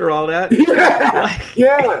after all that.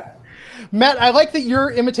 Yeah. Matt, I like that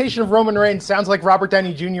your imitation of Roman Reigns sounds like Robert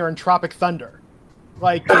Downey Jr. in Tropic Thunder.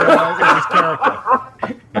 Like, his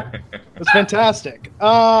character. It's fantastic.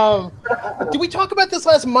 Did we talk about this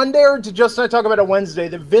last Monday, or did Justin and I talk about it Wednesday?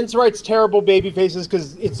 That Vince writes terrible baby faces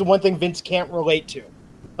because it's the one thing Vince can't relate to.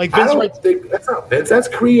 Like Vince that's not Vince. That's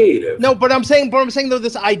creative. No, but I'm saying though,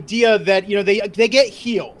 this idea that they get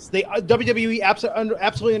heels. WWE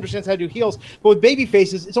absolutely understands how to do heels, but with baby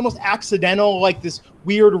faces, it's almost accidental, like this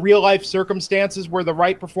weird real life circumstances where the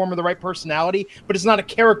right performer, the right personality, but it's not a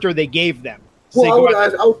character they gave them. Well,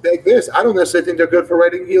 I would beg this. I don't necessarily think they're good for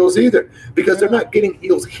writing heels either, because they're not getting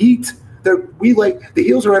heels heat. The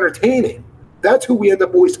heels are entertaining. That's who we end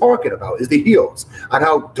up always talking about, is the heels, on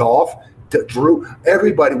how Dolph, Drew,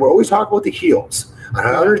 everybody, we're always talking about the heels and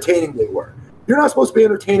how entertaining they were. You're not supposed to be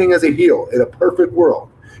entertaining as a heel in a perfect world.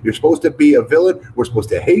 You're supposed to be a villain. We're supposed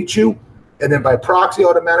to hate you. And then by proxy,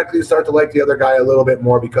 automatically start to like the other guy a little bit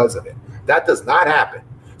more because of it. That does not happen.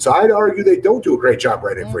 So I'd argue they don't do a great job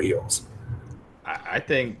writing for heels.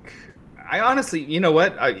 I honestly, you know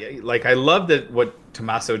what? I love that what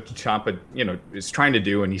Tommaso Ciampa, is trying to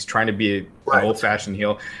do, and he's trying to be an old-fashioned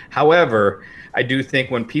heel. However, I do think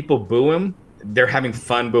when people boo him, they're having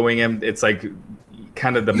fun booing him. It's like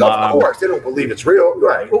kind of the mob. Of course, they don't believe it's real,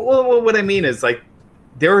 right? Well, what I mean is, like,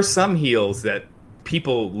 there are some heels that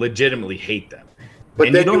people legitimately hate them, but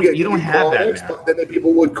and then you don't have that now. Then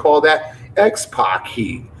people would call that X-Pac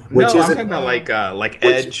heat. I'm talking about like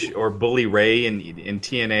Edge or Bully Ray in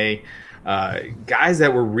TNA. Guys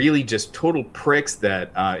that were really just total pricks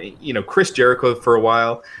that, Chris Jericho for a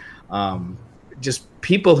while, just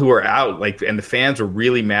people who were out, and the fans were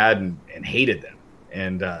really mad and hated them.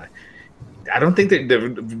 And I don't think that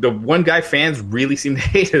the one guy fans really seem to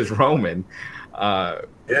hate is Roman.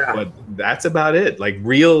 But that's about it. Like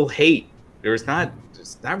real hate. There's not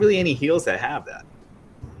really any heels that have that.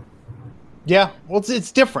 Yeah, well,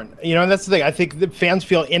 it's different, and that's the thing. I think the fans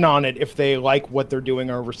feel in on it if they like what they're doing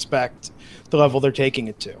or respect the level they're taking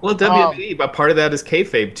it to. Well, WWE, but part of that is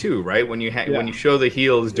kayfabe too, right? When you when you show the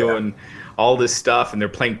heels doing all this stuff and they're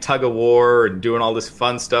playing tug of war and doing all this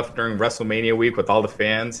fun stuff during WrestleMania week with all the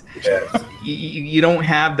fans, you don't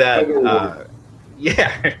have that. You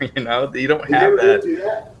don't have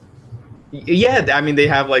that. Yeah, I mean, they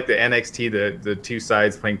have like the NXT, the two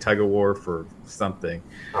sides playing tug of war for something.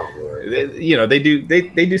 They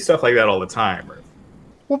do stuff like that all the time.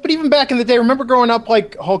 Well, but even back in the day, remember growing up,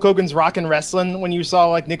 like Hulk Hogan's Rockin' Wrestling, when you saw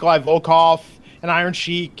like Nikolai Volkov and Iron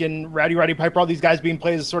Sheik and Rowdy Piper, all these guys being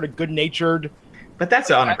played as sort of good-natured But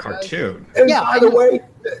that's on a cartoon. And Yeah, by the way,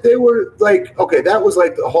 they were like, okay, that was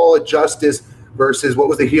like the Hall of Justice versus what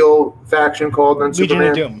was the heel faction called on Legion Superman?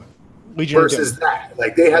 of Doom. Legion Versus of Doom. that.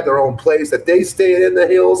 Like they had their own place that they stayed in the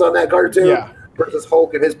hills on that cartoon. Yeah. Versus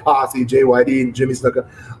Hulk and his posse, JYD and Jimmy Snuka,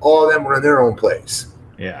 all of them were in their own place.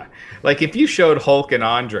 Yeah, like if you showed Hulk and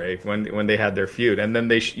Andre when they had their feud, and then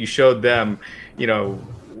you showed them,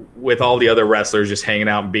 with all the other wrestlers just hanging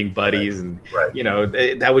out and being buddies, and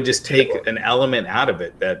that would just take an element out of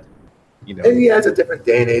it that. And yeah, it's a different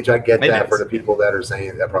day and age. I get It that is. for the people that are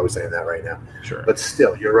saying that, probably saying that right now. Sure. But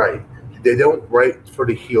still, you're right. They don't write for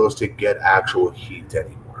the heels to get actual heat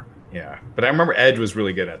anymore. Yeah, but I remember Edge was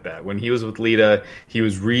really good at that. When he was with Lita, he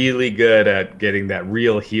was really good at getting that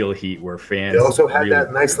real heel heat where fans. They also had really,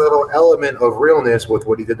 that nice little element of realness with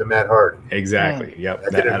what he did to Matt Hardy. Exactly. Yep.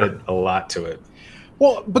 That That didn't added a lot to it.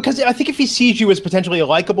 Well, because I think if he sees you as potentially a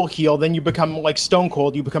likable heel, then you become like Stone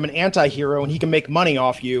Cold. You become an anti-hero, and he can make money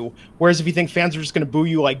off you. Whereas if you think fans are just going to boo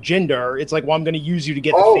you like Jinder, it's like, well, I'm going to use you to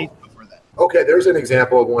get the face over that. Okay, there's an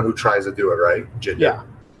example of one who tries to do it, right? Jinder. Yeah.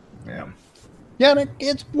 Yeah. Yeah, and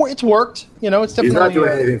it's worked. It's definitely. He's not doing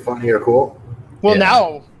anything funny or cool. Well,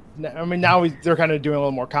 Yeah. now they're kind of doing a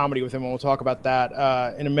little more comedy with him, and we'll talk about that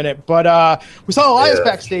in a minute. But we saw Elias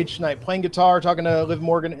backstage tonight playing guitar, talking to Liv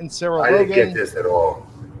Morgan and Sarah I Logan. didn't get this at all.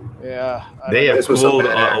 Yeah, They have This was some pulled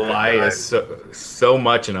bad acting, Elias so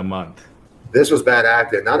much in a month. This was bad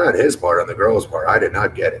acting, not on his part, on the girl's part. I did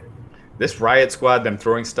not get it. This Riot Squad, them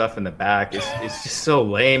throwing stuff in the back, it's just so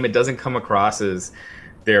lame. It doesn't come across as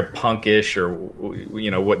they're punkish or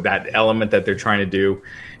what that element that they're trying to do.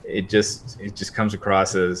 It just comes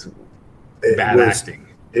across as bad acting.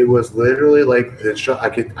 It was literally like the show. I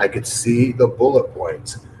could see the bullet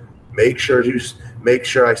points. Make sure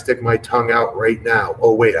I stick my tongue out right now.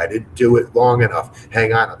 Oh wait, I didn't do it long enough.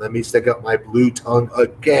 Hang on, let me stick out my blue tongue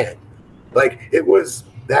again. Like it was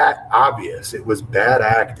that obvious. It was bad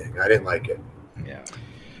acting. I didn't like it, Yeah.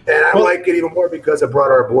 and I like it even more because it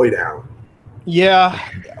brought our boy down. Yeah.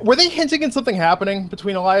 Were they hinting at something happening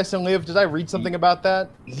between Elias and Liv? Did I read something about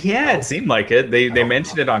that? Yeah, it seemed like it. They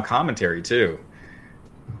mentioned it on commentary too.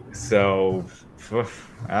 So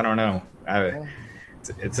I don't know.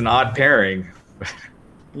 It's an odd pairing.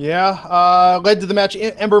 Yeah. Led to the match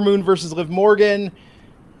Ember Moon versus Liv Morgan.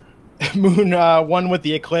 Moon won with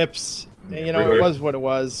the Eclipse. It was what it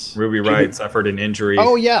was. Ruby Riott suffered an injury.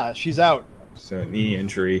 Oh, yeah. She's out. So a knee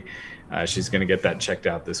injury. She's going to get that checked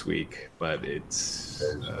out this week, but it's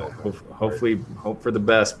hopefully hope for the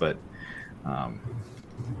best. But I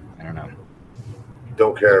don't know.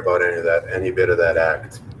 Don't care about any bit of that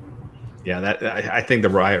act. Yeah, I think the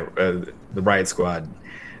Riot Squad,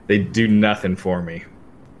 they do nothing for me.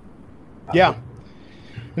 Yeah.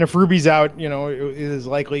 And if Ruby's out, it is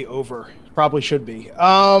likely over. Probably should be.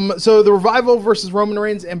 So the Revival versus Roman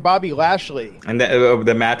Reigns and Bobby Lashley. And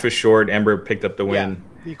the match was short. Ember picked up the win. Yeah,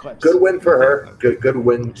 the Eclipse. Good win for her. Good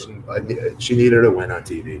win. She needed a win on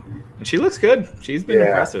TV. And she looks good. She's been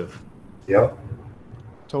impressive. Yep.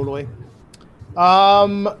 Totally.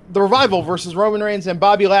 The Revival versus Roman Reigns and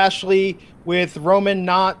Bobby Lashley, with Roman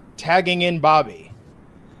not tagging in Bobby.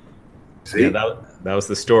 See? Yeah, that was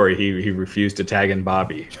the story. He refused to tag in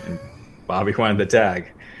Bobby, and Bobby wanted the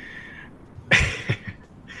tag.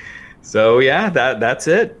 So yeah, that's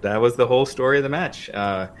it. That was the whole story of the match.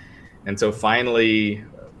 And so finally,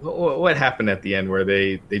 what happened at the end where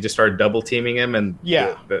they just started double teaming him, and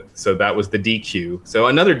so that was the DQ. So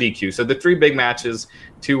another DQ. So the three big matches,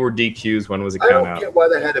 two were DQs, one was a I count don't out. get why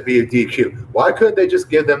there had to be a DQ. Why couldn't they just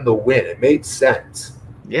give them the win? It made sense.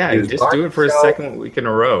 Yeah, He was just by do it for a himself. second week in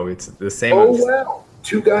a row. It's the same. Oh wow,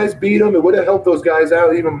 two guys beat him. It would have helped those guys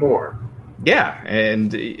out even more. Yeah,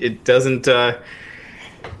 and it doesn't.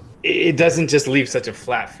 It doesn't just leave such a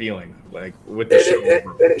flat feeling like with the show.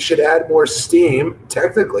 And it should add more steam,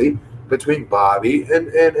 technically, between Bobby and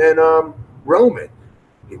Roman.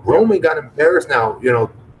 Roman got embarrassed now.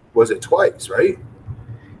 Was it twice, right?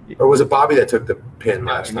 Or was it Bobby that took the pin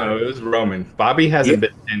last No, time? it was Roman. Bobby hasn't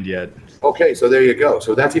been pinned yet. Okay, so there you go.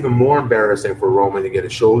 So that's even more embarrassing for Roman to get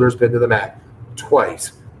his shoulders pinned to the mat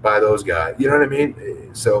twice by those guys. You know what I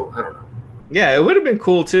mean? So I don't know. Yeah, it would have been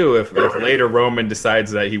cool too if later Roman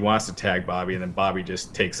decides that he wants to tag Bobby and then Bobby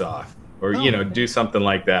just takes off, or do something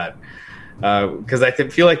like that. Because I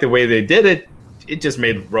feel like the way they did it, it just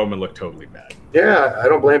made Roman look totally bad. Yeah, I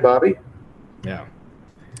don't blame Bobby. Yeah.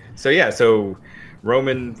 So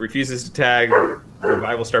Roman refuses to tag.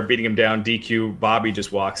 Revival start beating him down. DQ. Bobby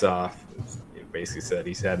just walks off. It basically said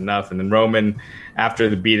he's had enough. And then Roman, after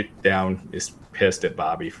the beat down, is pissed at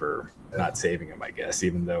Bobby for not saving him, I guess,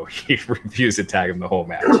 even though he refused to tag him the whole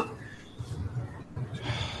match.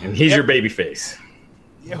 And he's your baby face.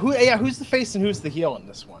 Who's the face and who's the heel in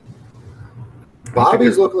this one?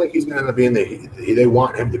 Bobby's looking like he's going to end up being they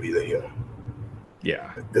want him to be the heel.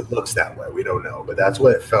 Yeah. It looks that way. We don't know, but that's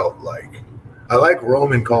what it felt like. I like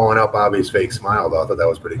Roman calling out Bobby's fake smile, though. I thought that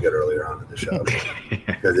was pretty good earlier on in the show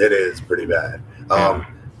because it is pretty bad.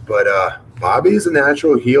 But Bobby's a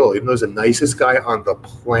natural heel, even though he's the nicest guy on the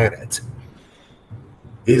planet.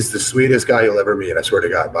 He's the sweetest guy you'll ever meet. I swear to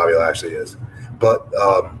God, Bobby Lashley is. But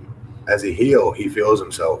as a heel, he feels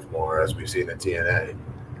himself more, as we've seen in TNA.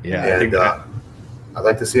 Yeah. And I'd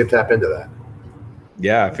like to see him tap into that.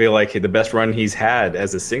 Yeah, I feel like the best run he's had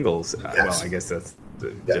as a singles. Yes. Well, I guess that's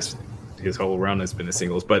just his whole run has been a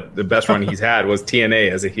singles, but the best run he's had was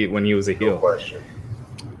TNA as a heel when he was a heel. No question.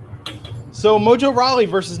 So Mojo Rawley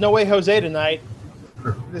versus No Way Jose tonight.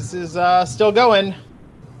 This is still going.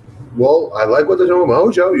 Well, I like what they're doing with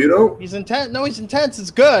Mojo. You know, He's intense. No, he's intense. It's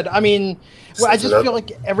good. I mean, I just feel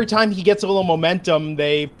like every time he gets a little momentum,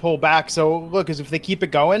 they pull back. So look, as if they keep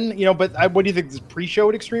it going, But what do you think? This pre-show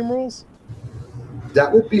at Extreme Rules?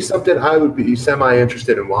 that would be something I would be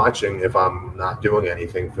semi-interested in watching if I'm not doing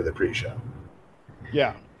anything for the pre-show.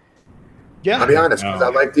 Yeah. Yeah. I'll be honest, because I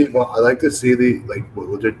like to see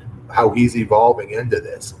how he's evolving into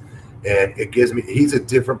this, and it gives me. He's a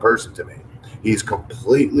different person to me. He's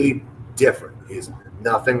completely different. He's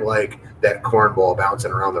nothing like that cornball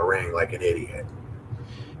bouncing around the ring like an idiot.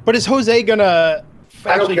 But is Jose gonna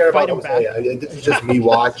I don't actually care fight about him Jose. back? This is just me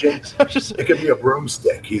watching. Just- It could be a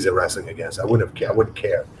broomstick he's wrestling against. I wouldn't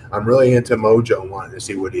care. I'm really into Mojo and wanting to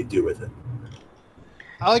see what he'd do with it.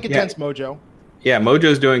 I like intense Mojo. Yeah,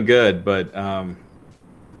 Mojo's doing good, but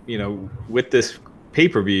with this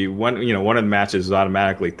pay-per-view, one of the matches is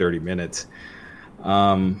automatically 30 minutes.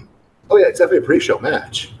 Oh yeah, it's definitely a pre-show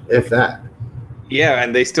match, if that. Yeah,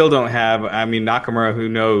 and they still don't have. I mean, Nakamura. Who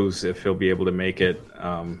knows if he'll be able to make it?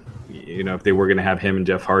 If they were going to have him and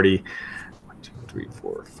Jeff Hardy. 1, 2, 3,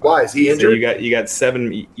 4, 5. Why is he injured? So you got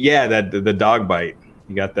 7. Yeah, that the dog bite.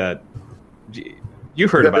 You got that. You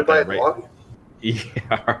heard about that, right? Dog? Yeah.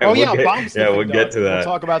 All right, Oh yeah, bomb we'll get to that. We'll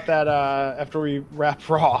talk about that after we wrap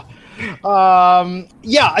Raw.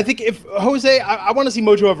 I think if Jose, I want to see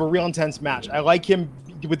Mojo have a real intense match. I like him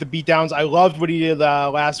with the beatdowns. I loved what he did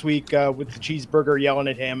last week with the cheeseburger yelling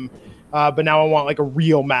at him. But now I want like a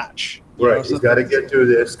real match. Right. He's got to get through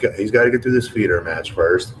this. He's got to get through this feeder match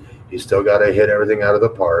first. He's still got to hit everything out of the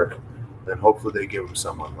park. Then hopefully they give him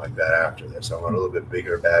someone like that after this. Someone a little bit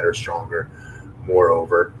bigger, badder, stronger, more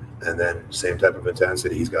over. And then same type of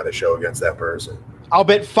intensity he's got to show against that person. I'll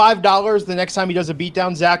bet $5 the next time he does a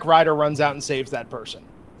beatdown, Zack Ryder runs out and saves that person.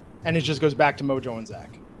 And it just goes back to Mojo and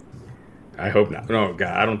Zack. I hope not. No,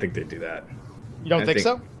 God, I don't think they do that. You don't think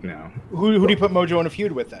so? No. Who do you put Mojo in a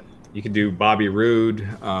feud with then? You could do Bobby Roode.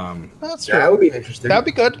 That's true. That would be interesting. That'd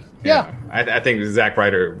be good. Yeah. I think Zack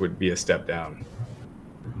Ryder would be a step down.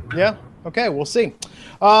 Yeah. Okay, we'll see.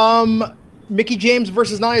 Mickie James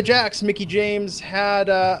versus Nia Jax. Mickie James had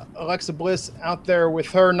Alexa Bliss out there with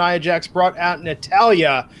her. Nia Jax brought out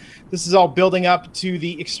Natalya. This is all building up to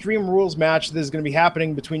the Extreme Rules match that is going to be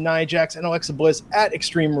happening between Nia Jax and Alexa Bliss at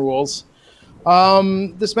Extreme Rules.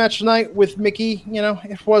 This match tonight with Mickie,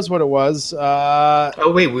 it was what it was.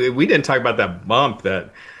 Oh wait, we didn't talk about that bump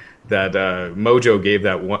that Mojo gave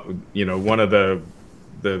that one of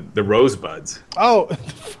the rosebuds. Oh,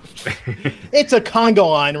 it's a conga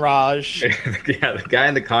line, Raj. Yeah, the guy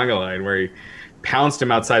in the conga line where he pounced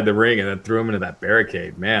him outside the ring and then threw him into that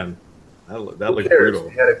barricade. Man, that looked brutal.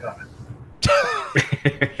 He had it coming.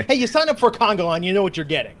 Hey, you sign up for a conga line, you know what you're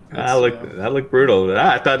getting. That looked brutal.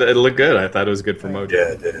 I thought it looked good. I thought it was good for Mojo. Yeah,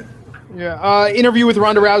 it did. Yeah. Interview with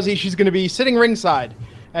Ronda Rousey. She's going to be sitting ringside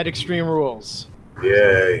at Extreme Rules.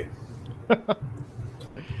 Yay.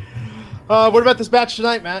 What about this match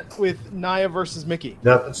tonight, Matt, with Nia versus Mickie?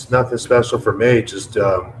 Nothing special for me. Just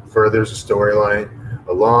furthers the storyline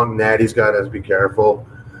along. Natty's got to be careful.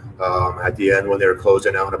 At the end, when they were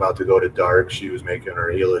closing out and about to go to dark, she was making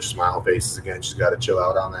her heelish smile faces again. She's got to chill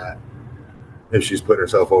out on that. If she's putting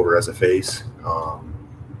herself over as a face, I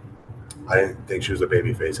didn't think she was a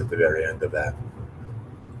baby face at the very end of that.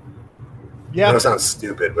 Yeah. I know it sounds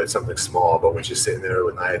stupid, but it's something small. But when she's sitting there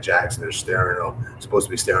with Nia Jax, they're supposed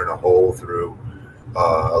to be staring a hole through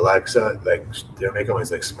Alexa. Like they're making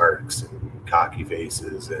always like smirks and cocky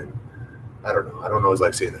faces, and I don't know. I don't always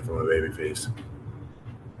like seeing that from a baby face.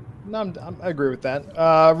 No, I agree with that.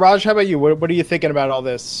 Raj, how about you? What are you thinking about all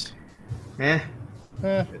this? Eh.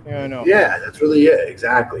 Yeah, I know. Yeah, that's really it.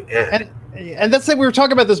 Exactly. And that's like we were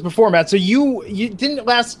talking about this before, Matt. So you didn't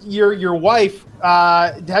last year. Your wife,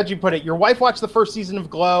 how'd you put it? Your wife watched the first season of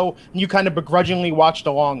Glow, and you kind of begrudgingly watched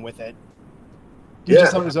along with it. You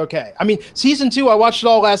just thought it was okay. I mean, season 2, I watched it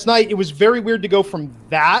all last night. It was very weird to go from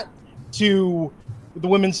that to the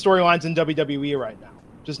women's storylines in WWE right now.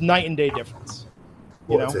 Just night and day difference.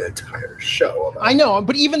 It's an entire show about I know,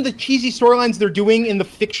 but even the cheesy storylines they're doing in the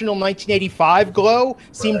fictional 1985 Glow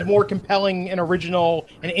seemed more compelling and original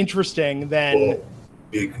and interesting than...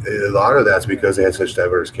 a lot of that's because they had such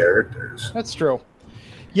diverse characters. That's true.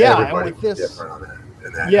 Yeah, Everybody and with this... different on that,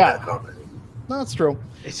 in that company. No, that's true.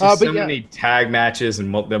 It's just so many tag matches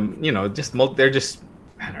and them, they're just,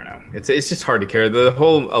 I don't know. It's just hard to carry. The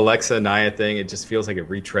whole Alexa Nia thing, it just feels like a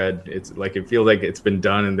retread. It's like it feels like it's been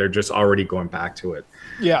done and they're just already going back to it.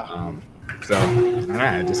 Yeah. So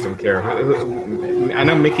I just don't care. I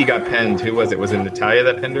know Mickey got pinned. Who was it? Was it Natalya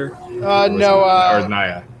that pinned her? Or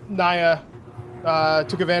Nia. Nia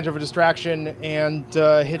took advantage of a distraction and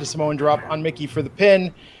hit a Samoan drop on Mickey for the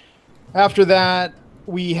pin. After that,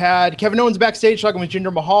 we had Kevin Owens backstage talking with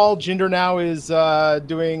Jinder Mahal. Jinder now is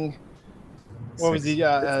doing... What was he?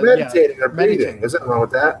 Meditating or breathing. There's nothing wrong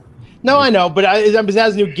with that. No, I know, but it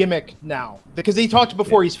has a new gimmick now. Because he talked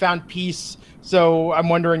before, he's found peace. So I'm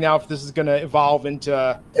wondering now if this is going to evolve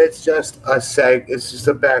into... It's just it's just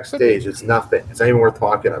a backstage. It's nothing. It's not even worth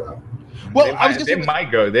talking about. Well, they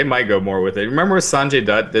might go more with it. Remember when Sanjay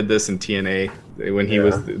Dutt did this in TNA when he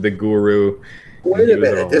was the guru? Wait a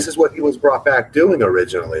minute. This is what he was brought back doing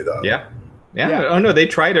originally, though. Yeah. Oh no, they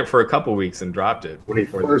tried it for a couple weeks and dropped it when he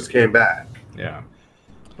first came back. Yeah,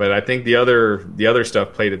 but I think the other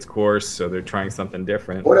stuff played its course, so they're trying something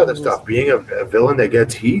different. What other stuff? Being a villain that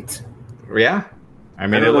gets heat? Yeah, I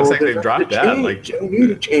mean, it looks like they've dropped that. Like, I don't need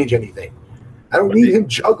to change anything. I don't need him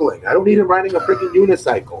juggling. I don't need him riding a freaking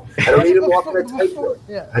unicycle. I don't need him walking a tightrope.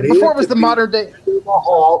 Yeah. Before it was the modern day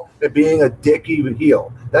Mahal and being a dicky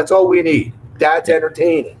heel. That's all we need. That's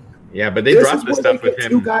entertaining. Yeah, but they dropped the stuff with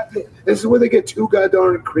him. This is where they get too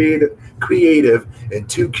goddamn creative and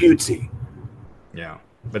too cutesy. Yeah,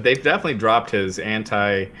 but they've definitely dropped his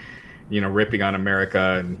ripping on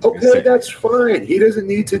America. And okay, that's fine. He doesn't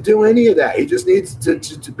need to do any of that. He just needs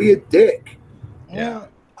to be a dick. Yeah.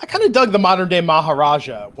 I kind of dug the modern day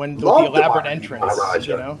Maharaja with the elaborate entrance.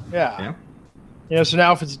 Maharaja. Yeah. So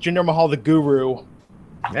now if it's Jinder Mahal the Guru.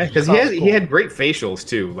 Yeah, because he had great facials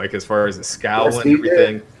too, like as far as the scowl and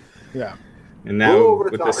everything. Did. Yeah. And now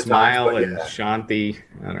with the smile and Shanti,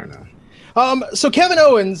 I don't know. So Kevin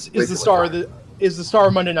Owens is the star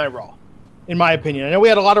of Monday Night Raw, in my opinion. I know we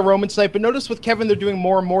had a lot of Roman tonight, but notice with Kevin, they're doing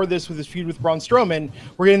more and more of this with his feud with Braun Strowman.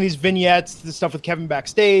 We're getting these vignettes, the stuff with Kevin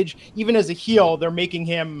backstage. Even as a heel, they're making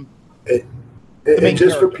him. And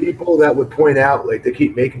just for people that would point out, like they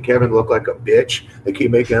keep making Kevin look like a bitch, they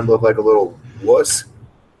keep making him look like a little wuss.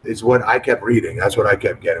 Is what I kept reading. That's what I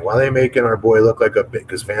kept getting. Why are they making our boy look like a bitch?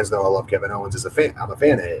 Because fans know I love Kevin Owens as a fan. I'm a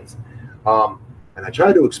fan of his. And I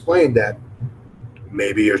tried to explain that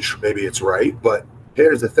maybe it's right, but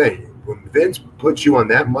here's the thing. When Vince puts you on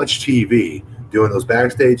that much TV doing those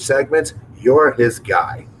backstage segments, you're his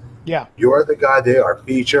guy. Yeah. You're the guy they are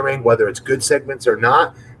featuring, whether it's good segments or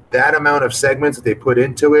not. That amount of segments that they put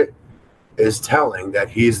into it is telling that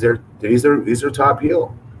he's their top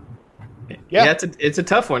heel. Yeah, it's a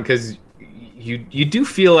tough one because you do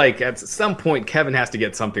feel like at some point Kevin has to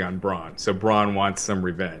get something on Braun, so Braun wants some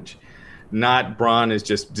revenge. Not Braun is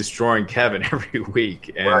just destroying Kevin every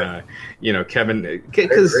week, and right. Kevin,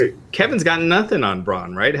 because Kevin's got nothing on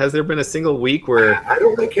Braun, right? Has there been a single week where I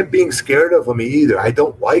don't like him being scared of him either? I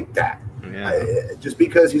don't like that. Yeah. Just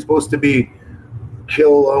because he's supposed to be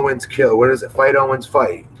kill Owens, kill. What is it? Fight Owens,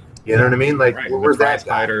 fight. You know what I mean? Like, right. Where's that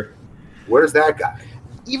guy? Fighter. Where's that guy?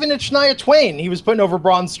 Even at Shania Twain, he was putting over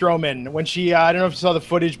Braun Strowman when she, I don't know if you saw the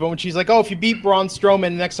footage, but when she's like, oh, if you beat Braun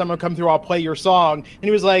Strowman, next time I'll come through, I'll play your song. And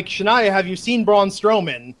he was like, Shania, have you seen Braun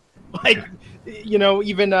Strowman? Like,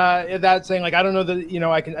 even that saying, like, I don't know that,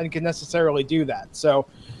 I can necessarily do that. So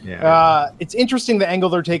it's interesting the angle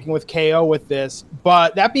they're taking with KO with this.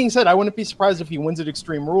 But that being said, I wouldn't be surprised if he wins at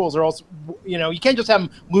Extreme Rules, or else, you can't just have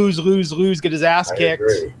him lose, get his ass kicked,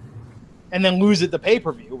 and then lose at the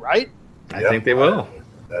pay-per-view, right? I think they will.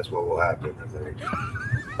 That's what will happen, I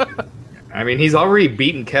think. I mean, he's already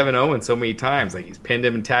beaten Kevin Owens so many times. Like, he's pinned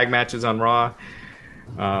him in tag matches on Raw.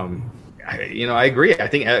 I agree. I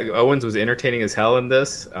think Owens was entertaining as hell in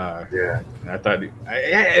this. I thought.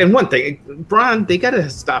 And one thing, Braun, they got to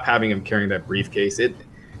stop having him carrying that briefcase. It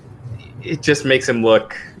just makes him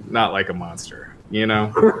look not like a monster.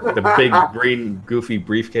 The big green goofy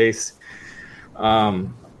briefcase.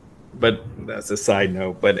 But that's a side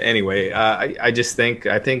note. But anyway, I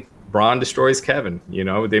think Braun destroys Kevin.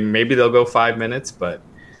 Maybe they'll go 5 minutes, but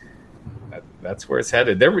that's where it's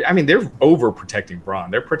headed. They're overprotecting Braun.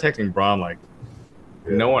 They're protecting Braun like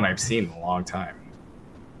no one I've seen in a long time.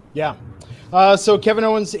 Yeah. So Kevin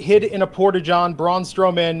Owens hid in a porta-john. Braun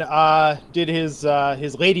Strowman did his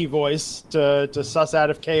lady voice to suss out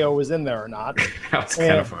if KO was in there or not. That was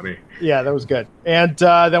kind of funny. Yeah, that was good. And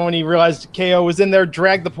then when he realized KO was in there,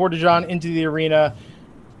 dragged the porta-john into the arena,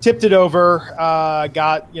 tipped it over,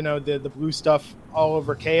 got the blue stuff all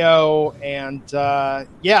over KO, and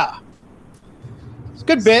yeah, it's a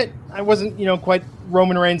good bit. I wasn't quite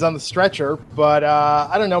Roman Reigns on the stretcher, but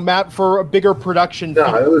I don't know, Matt, for a bigger production.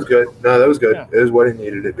 No, that was good. No, that was good. Yeah. It was what it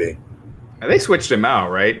needed to be. They switched him out,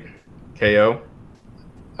 right? KO.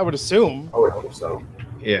 I would assume. I would hope so.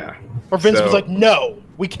 Yeah. Or Vince So- was like, no,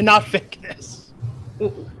 we cannot fake this.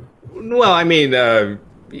 Well, I mean,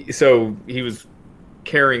 so he was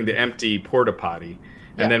carrying the empty porta potty,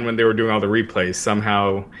 and Yeah. then when they were doing all the replays,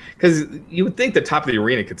 somehow, because you would think the top of the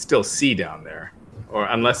arena could still see down there, or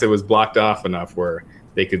unless it was blocked off enough where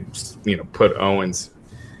they could, put Owens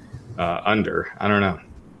under. I don't know,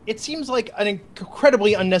 It seems like an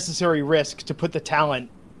incredibly unnecessary risk to put the talent.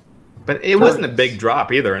 but it wasn't a big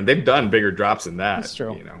drop either, and they've done bigger drops than that. That's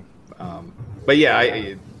true. But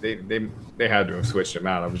yeah, they had to have switched him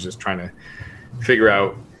out. I was just trying to figure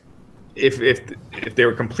out if they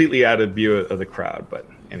were completely out of view of the crowd. But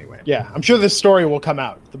anyway, Yeah, I'm sure this story will come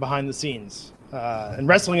out, the behind the scenes. And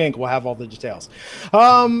Wrestling Inc. will have all the details.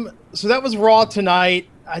 So that was Raw tonight.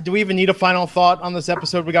 Do we even need a final thought on this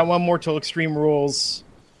episode? We got one more till Extreme Rules,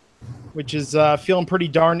 which is feeling pretty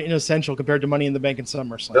darn inessential compared to Money in the Bank and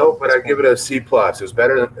SummerSlam. No, but I'd give it a C+. It was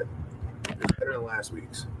better than last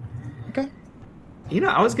week's. Okay.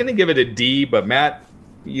 I was gonna give it a D, but Matt,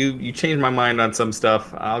 you changed my mind on some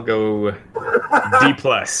stuff. I'll go D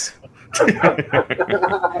plus.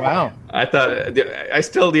 Wow. I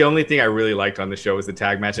thought the only thing I really liked on the show was the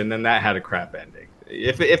tag match, and then that had a crap ending.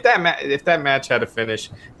 If that match had a finish,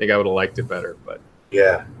 I think I would have liked it better. But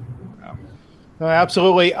Yeah.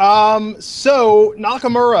 Absolutely. So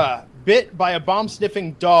Nakamura bit by a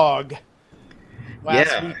bomb-sniffing dog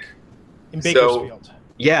last week in Bakersfield.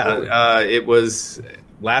 It was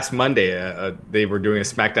last Monday. They were doing a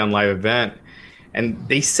SmackDown Live event, and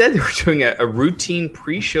they said they were doing a routine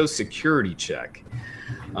pre-show security check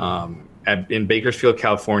in Bakersfield,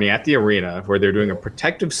 California, at the arena, where they're doing a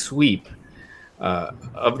protective sweep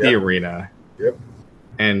of the arena. Yep.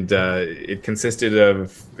 And it consisted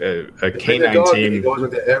of a The canine dog, team. He goes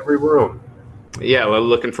into every room. Yeah,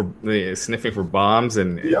 looking for sniffing for bombs,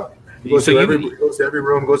 and Yeah. He goes, So to you- every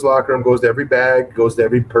room, goes to the locker room, goes to every bag, goes to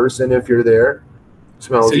every person if you're there.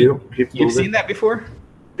 Smells So you. Keeps you've moving. seen that before?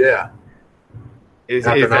 Yeah. Is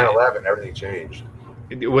After that, 9/11, everything changed.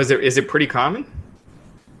 is it pretty common?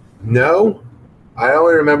 No. I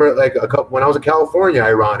only remember like a couple when I was in California,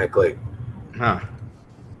 ironically. Huh.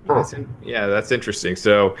 Huh. That's interesting.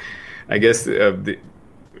 So, I guess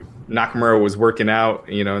Nakamura was working out,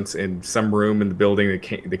 in some room in the building.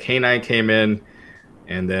 The canine came in,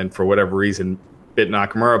 and then for whatever reason, bit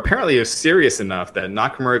Nakamura. Apparently, it was serious enough that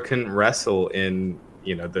Nakamura couldn't wrestle in,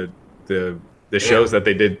 the shows that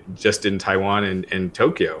they did just in Taiwan and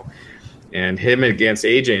Tokyo. And him against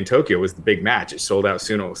AJ in Tokyo was the big match. It sold out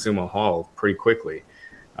Sumo Hall pretty quickly,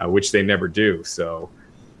 which they never do. So.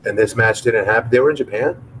 And this match didn't happen. They were in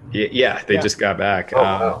Japan? Yeah, they just got back. Oh,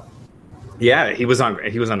 wow. Yeah, he was on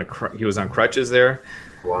crutches there,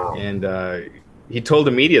 Wow. and he told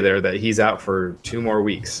the media there that he's out for 2 more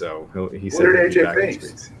weeks. So he said did he'll be AJ back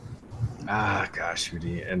next face? week. Gosh, who did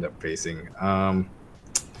he end up facing?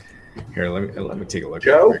 Here, let me take a look.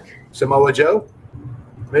 Joe? real quick. Samoa Joe?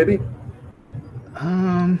 Maybe?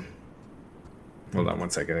 Hold on one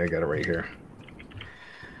second. I got it right here.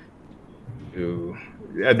 Ooh.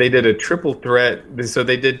 Yeah, they did a triple threat. So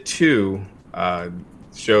they did 2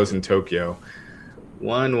 shows in Tokyo.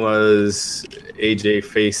 One was AJ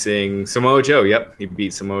facing Samoa Joe. Yep, he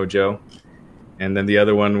beat Samoa Joe. And then the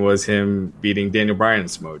other one was him beating Daniel Bryan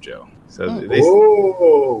and Samoa Joe. So they,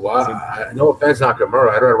 Oh, wow. No offense, Nakamura.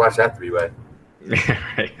 I'd rather watch that 3-way.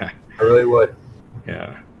 yeah. I really would.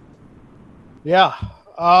 Yeah. Yeah.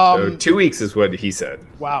 So 2 weeks is what he said.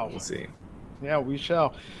 Wow. We'll see. Yeah, we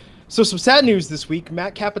shall. So some sad news this week.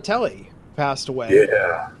 Matt Capitelli passed away.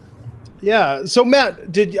 Yeah. Yeah. So Matt,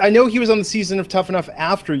 I know he was on the season of Tough Enough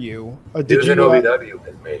after you? He Did was you? in OVW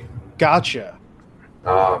with me. Gotcha.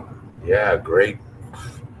 Yeah, great.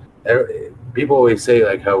 People always say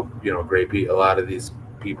like how great a lot of these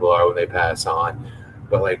people are when they pass on,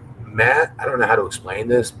 but like Matt, I don't know how to explain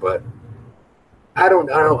this, but I don't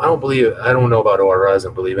know about auras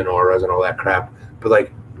and believe in auras and all that crap, but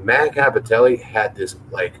like Matt Capitelli had this,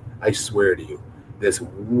 like, I swear to you, this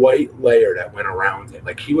white layer that went around him,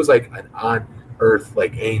 like he was like an on earth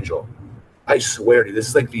like angel. I swear to you, this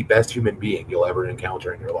is like the best human being you'll ever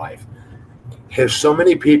encounter in your life. There's so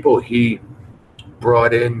many people he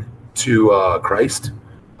brought in to Christ,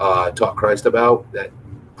 taught Christ about that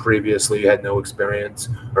previously had no experience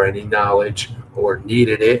or any knowledge or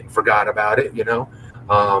needed it, forgot about it,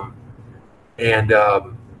 and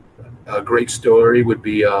a great story would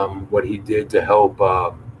be what he did to help.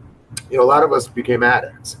 A lot of us became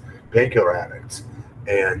addicts, painkiller addicts,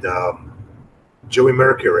 and Joey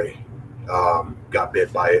Mercury got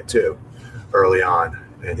bit by it too early on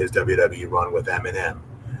in his WWE run with Eminem,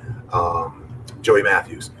 Joey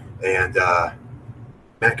Matthews, and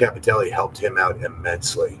Matt Cappotelli helped him out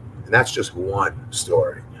immensely. And that's just one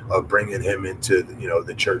story of bringing him into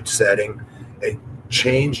the church setting. It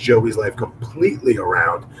changed Joey's life completely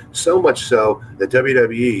around, so much so that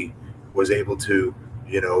WWE was able to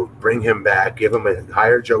bring him back,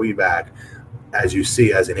 hire Joey back, as you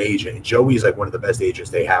see, as an agent. Joey's like one of the best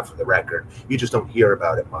agents they have for the record. You just don't hear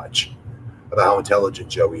about it much, about how intelligent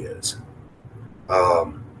Joey is.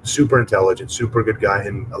 Super intelligent, super good guy,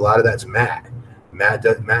 and a lot of that's Matt. Matt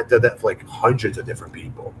did that for like hundreds of different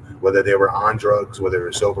people, whether they were on drugs, whether they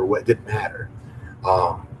were sober, it didn't matter.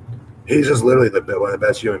 He's just literally one of the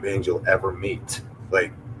best human beings you'll ever meet,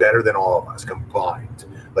 like better than all of us combined.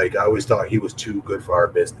 Like I always thought he was too good for our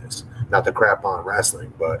business. Not to crap on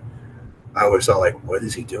wrestling, but I always thought, like, what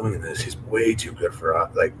is he doing in this? He's way too good for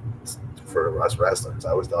us wrestlers.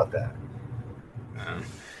 I always thought that.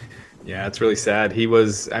 Yeah, it's really sad. He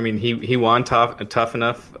was, he won tough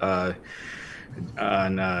enough on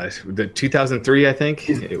the 2003, I think.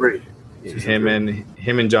 Him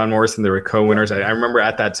and John Morrison, they were co-winners. I remember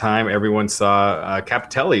at that time, everyone saw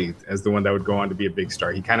Cappotelli as the one that would go on to be a big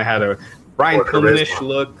star. He kind of had a Brian Pillman-ish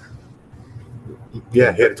look.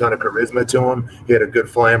 Yeah, he had a ton of charisma to him. He had a good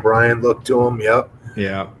Flying Brian look to him. Yep.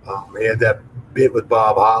 Yeah. He had that bit with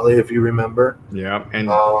Bob Holly, if you remember. Yeah,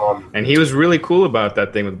 and he was really cool about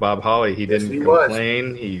that thing with Bob Holly. He didn't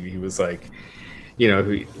complain. He was like,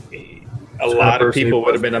 a lot of people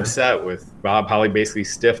would have been upset with Bob Holly basically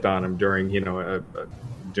stiffed on him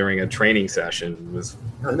during a training session.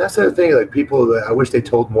 And that's the other thing. Like people, I wish they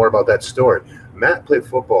told more about that story. Matt played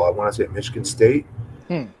football. I want to say at Michigan State.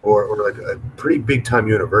 Or like a pretty big time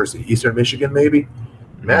university, Eastern Michigan maybe.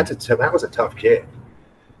 Matt was a tough kid.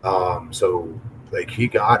 So like he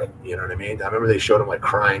got it, you know what I mean? I remember they showed him like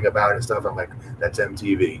crying about it and stuff. I'm like, that's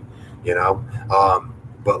MTV,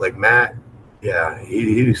 But like Matt, yeah,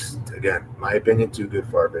 he's again, my opinion, too good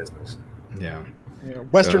for our business. Yeah.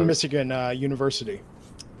 Western Michigan University.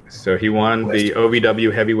 So he won the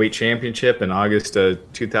OVW Heavyweight Championship in August of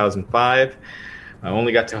 2005. I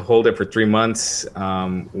only got to hold it for 3 months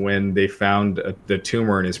when they found the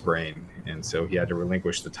tumor in his brain. And so he had to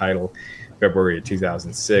relinquish the title February of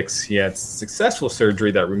 2006. He had successful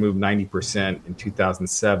surgery that removed 90% in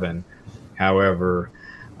 2007. However,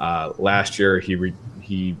 last year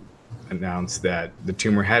he announced that the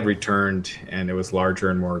tumor had returned and it was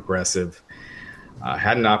larger and more aggressive.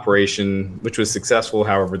 Had an operation, which was successful.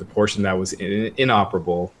 However, the portion that was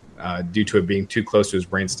inoperable due to it being too close to his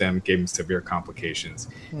brainstem, gave him severe complications.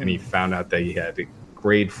 And he found out that he had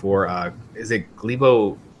grade 4, is it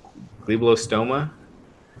glioblastoma,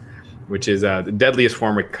 which is the deadliest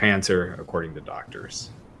form of cancer, according to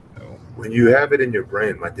doctors. So, when you have it in your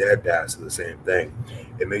brain, my dad passed of the same thing.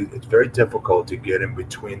 It's very difficult to get in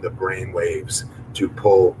between the brain waves to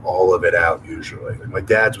pull all of it out usually. Like my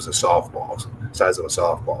dad's was a softball, size of a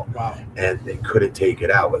softball. Wow. And they couldn't take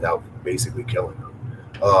it out without basically killing him.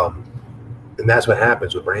 And that's what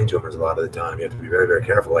happens with brain tumors a lot of the time. You have to be very, very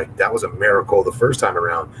careful. Like that was a miracle the first time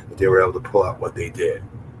around that they were able to pull out what they did.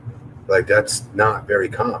 Like that's not very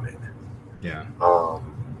common. Yeah.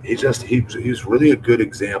 He's really a good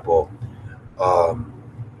example.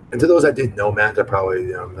 And to those that didn't know Matt, they're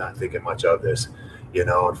probably not thinking much of this,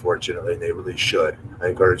 unfortunately, and they really should. I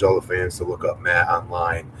encourage all the fans to look up Matt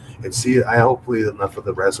online and see. Hopefully enough of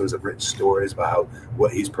the wrestlers have written stories about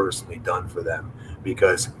what he's personally done for them,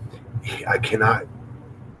 because I cannot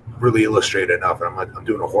really illustrate enough. And I'm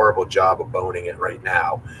doing a horrible job of boning it right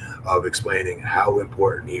now, of explaining how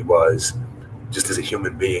important he was just as a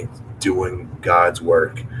human being doing God's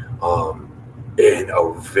work in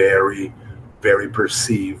a very, very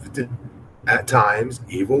perceived, at times,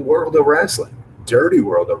 evil world of wrestling, dirty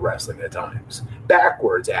world of wrestling at times,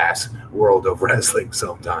 backwards ass world of wrestling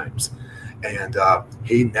sometimes. And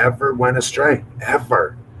he never went astray,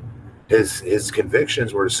 ever. His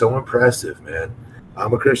convictions were so impressive, man.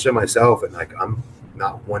 I'm a Christian myself, and like I'm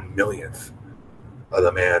not 1/1,000,000th of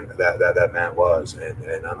the man that man was,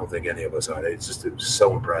 and I don't think any of us are. It was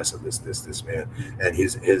so impressive, this man, and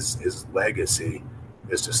his legacy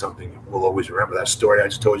It's just something we'll always remember. That story I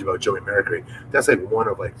just told you about Joey Mercury, that's like one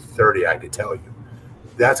of like 30 I could tell you.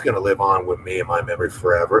 That's going to live on with me in my memory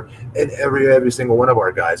forever, and every single one of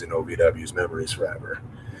our guys in OVW's memories forever,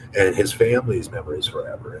 and his family's memories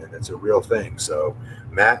forever, and it's a real thing. So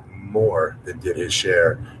Matt more than did his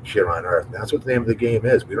share here on Earth. And that's what the name of the game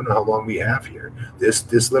is. We don't know how long we have here.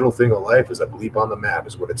 This little thing of life is a bleep on the map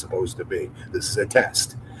is what it's supposed to be. This is a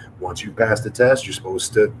test. Once you pass the test, you're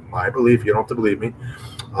supposed to, my belief, you don't have to believe me,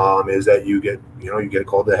 is that you get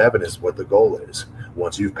called to heaven is what the goal is.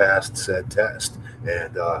 Once you've passed said test.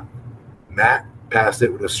 And Matt passed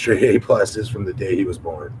it with a straight A pluses from the day he was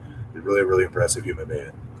born. He's really, really impressive human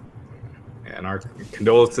being. And our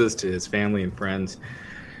condolences to his family and friends.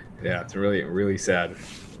 Yeah, it's really, really sad.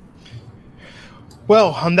 Well,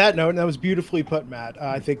 on that note, and that was beautifully put, Matt.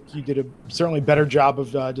 I think you did a certainly better job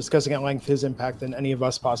of discussing at length his impact than any of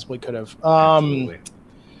us possibly could have. Absolutely.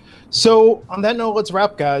 So on that note, let's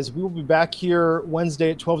wrap, guys. We will be back here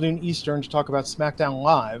Wednesday at 12 noon Eastern to talk about SmackDown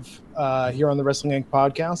Live here on the Wrestling Inc.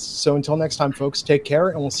 podcast. So until next time, folks, take care,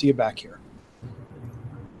 and we'll see you back here.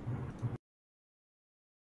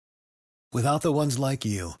 Without the ones like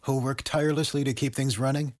you, who work tirelessly to keep things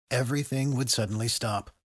running, everything would suddenly stop.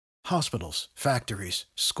 Hospitals, factories,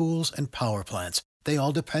 schools, and power plants, they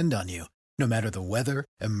all depend on you. No matter the weather,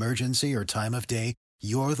 emergency, or time of day,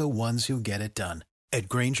 you're the ones who get it done. At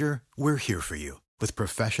Grainger, we're here for you with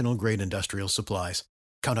professional-grade industrial supplies.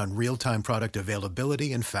 Count on real-time product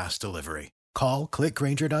availability and fast delivery. Call, click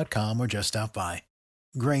Grainger.com, or just stop by.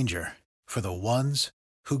 Grainger, for the ones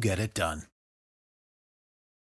who get it done.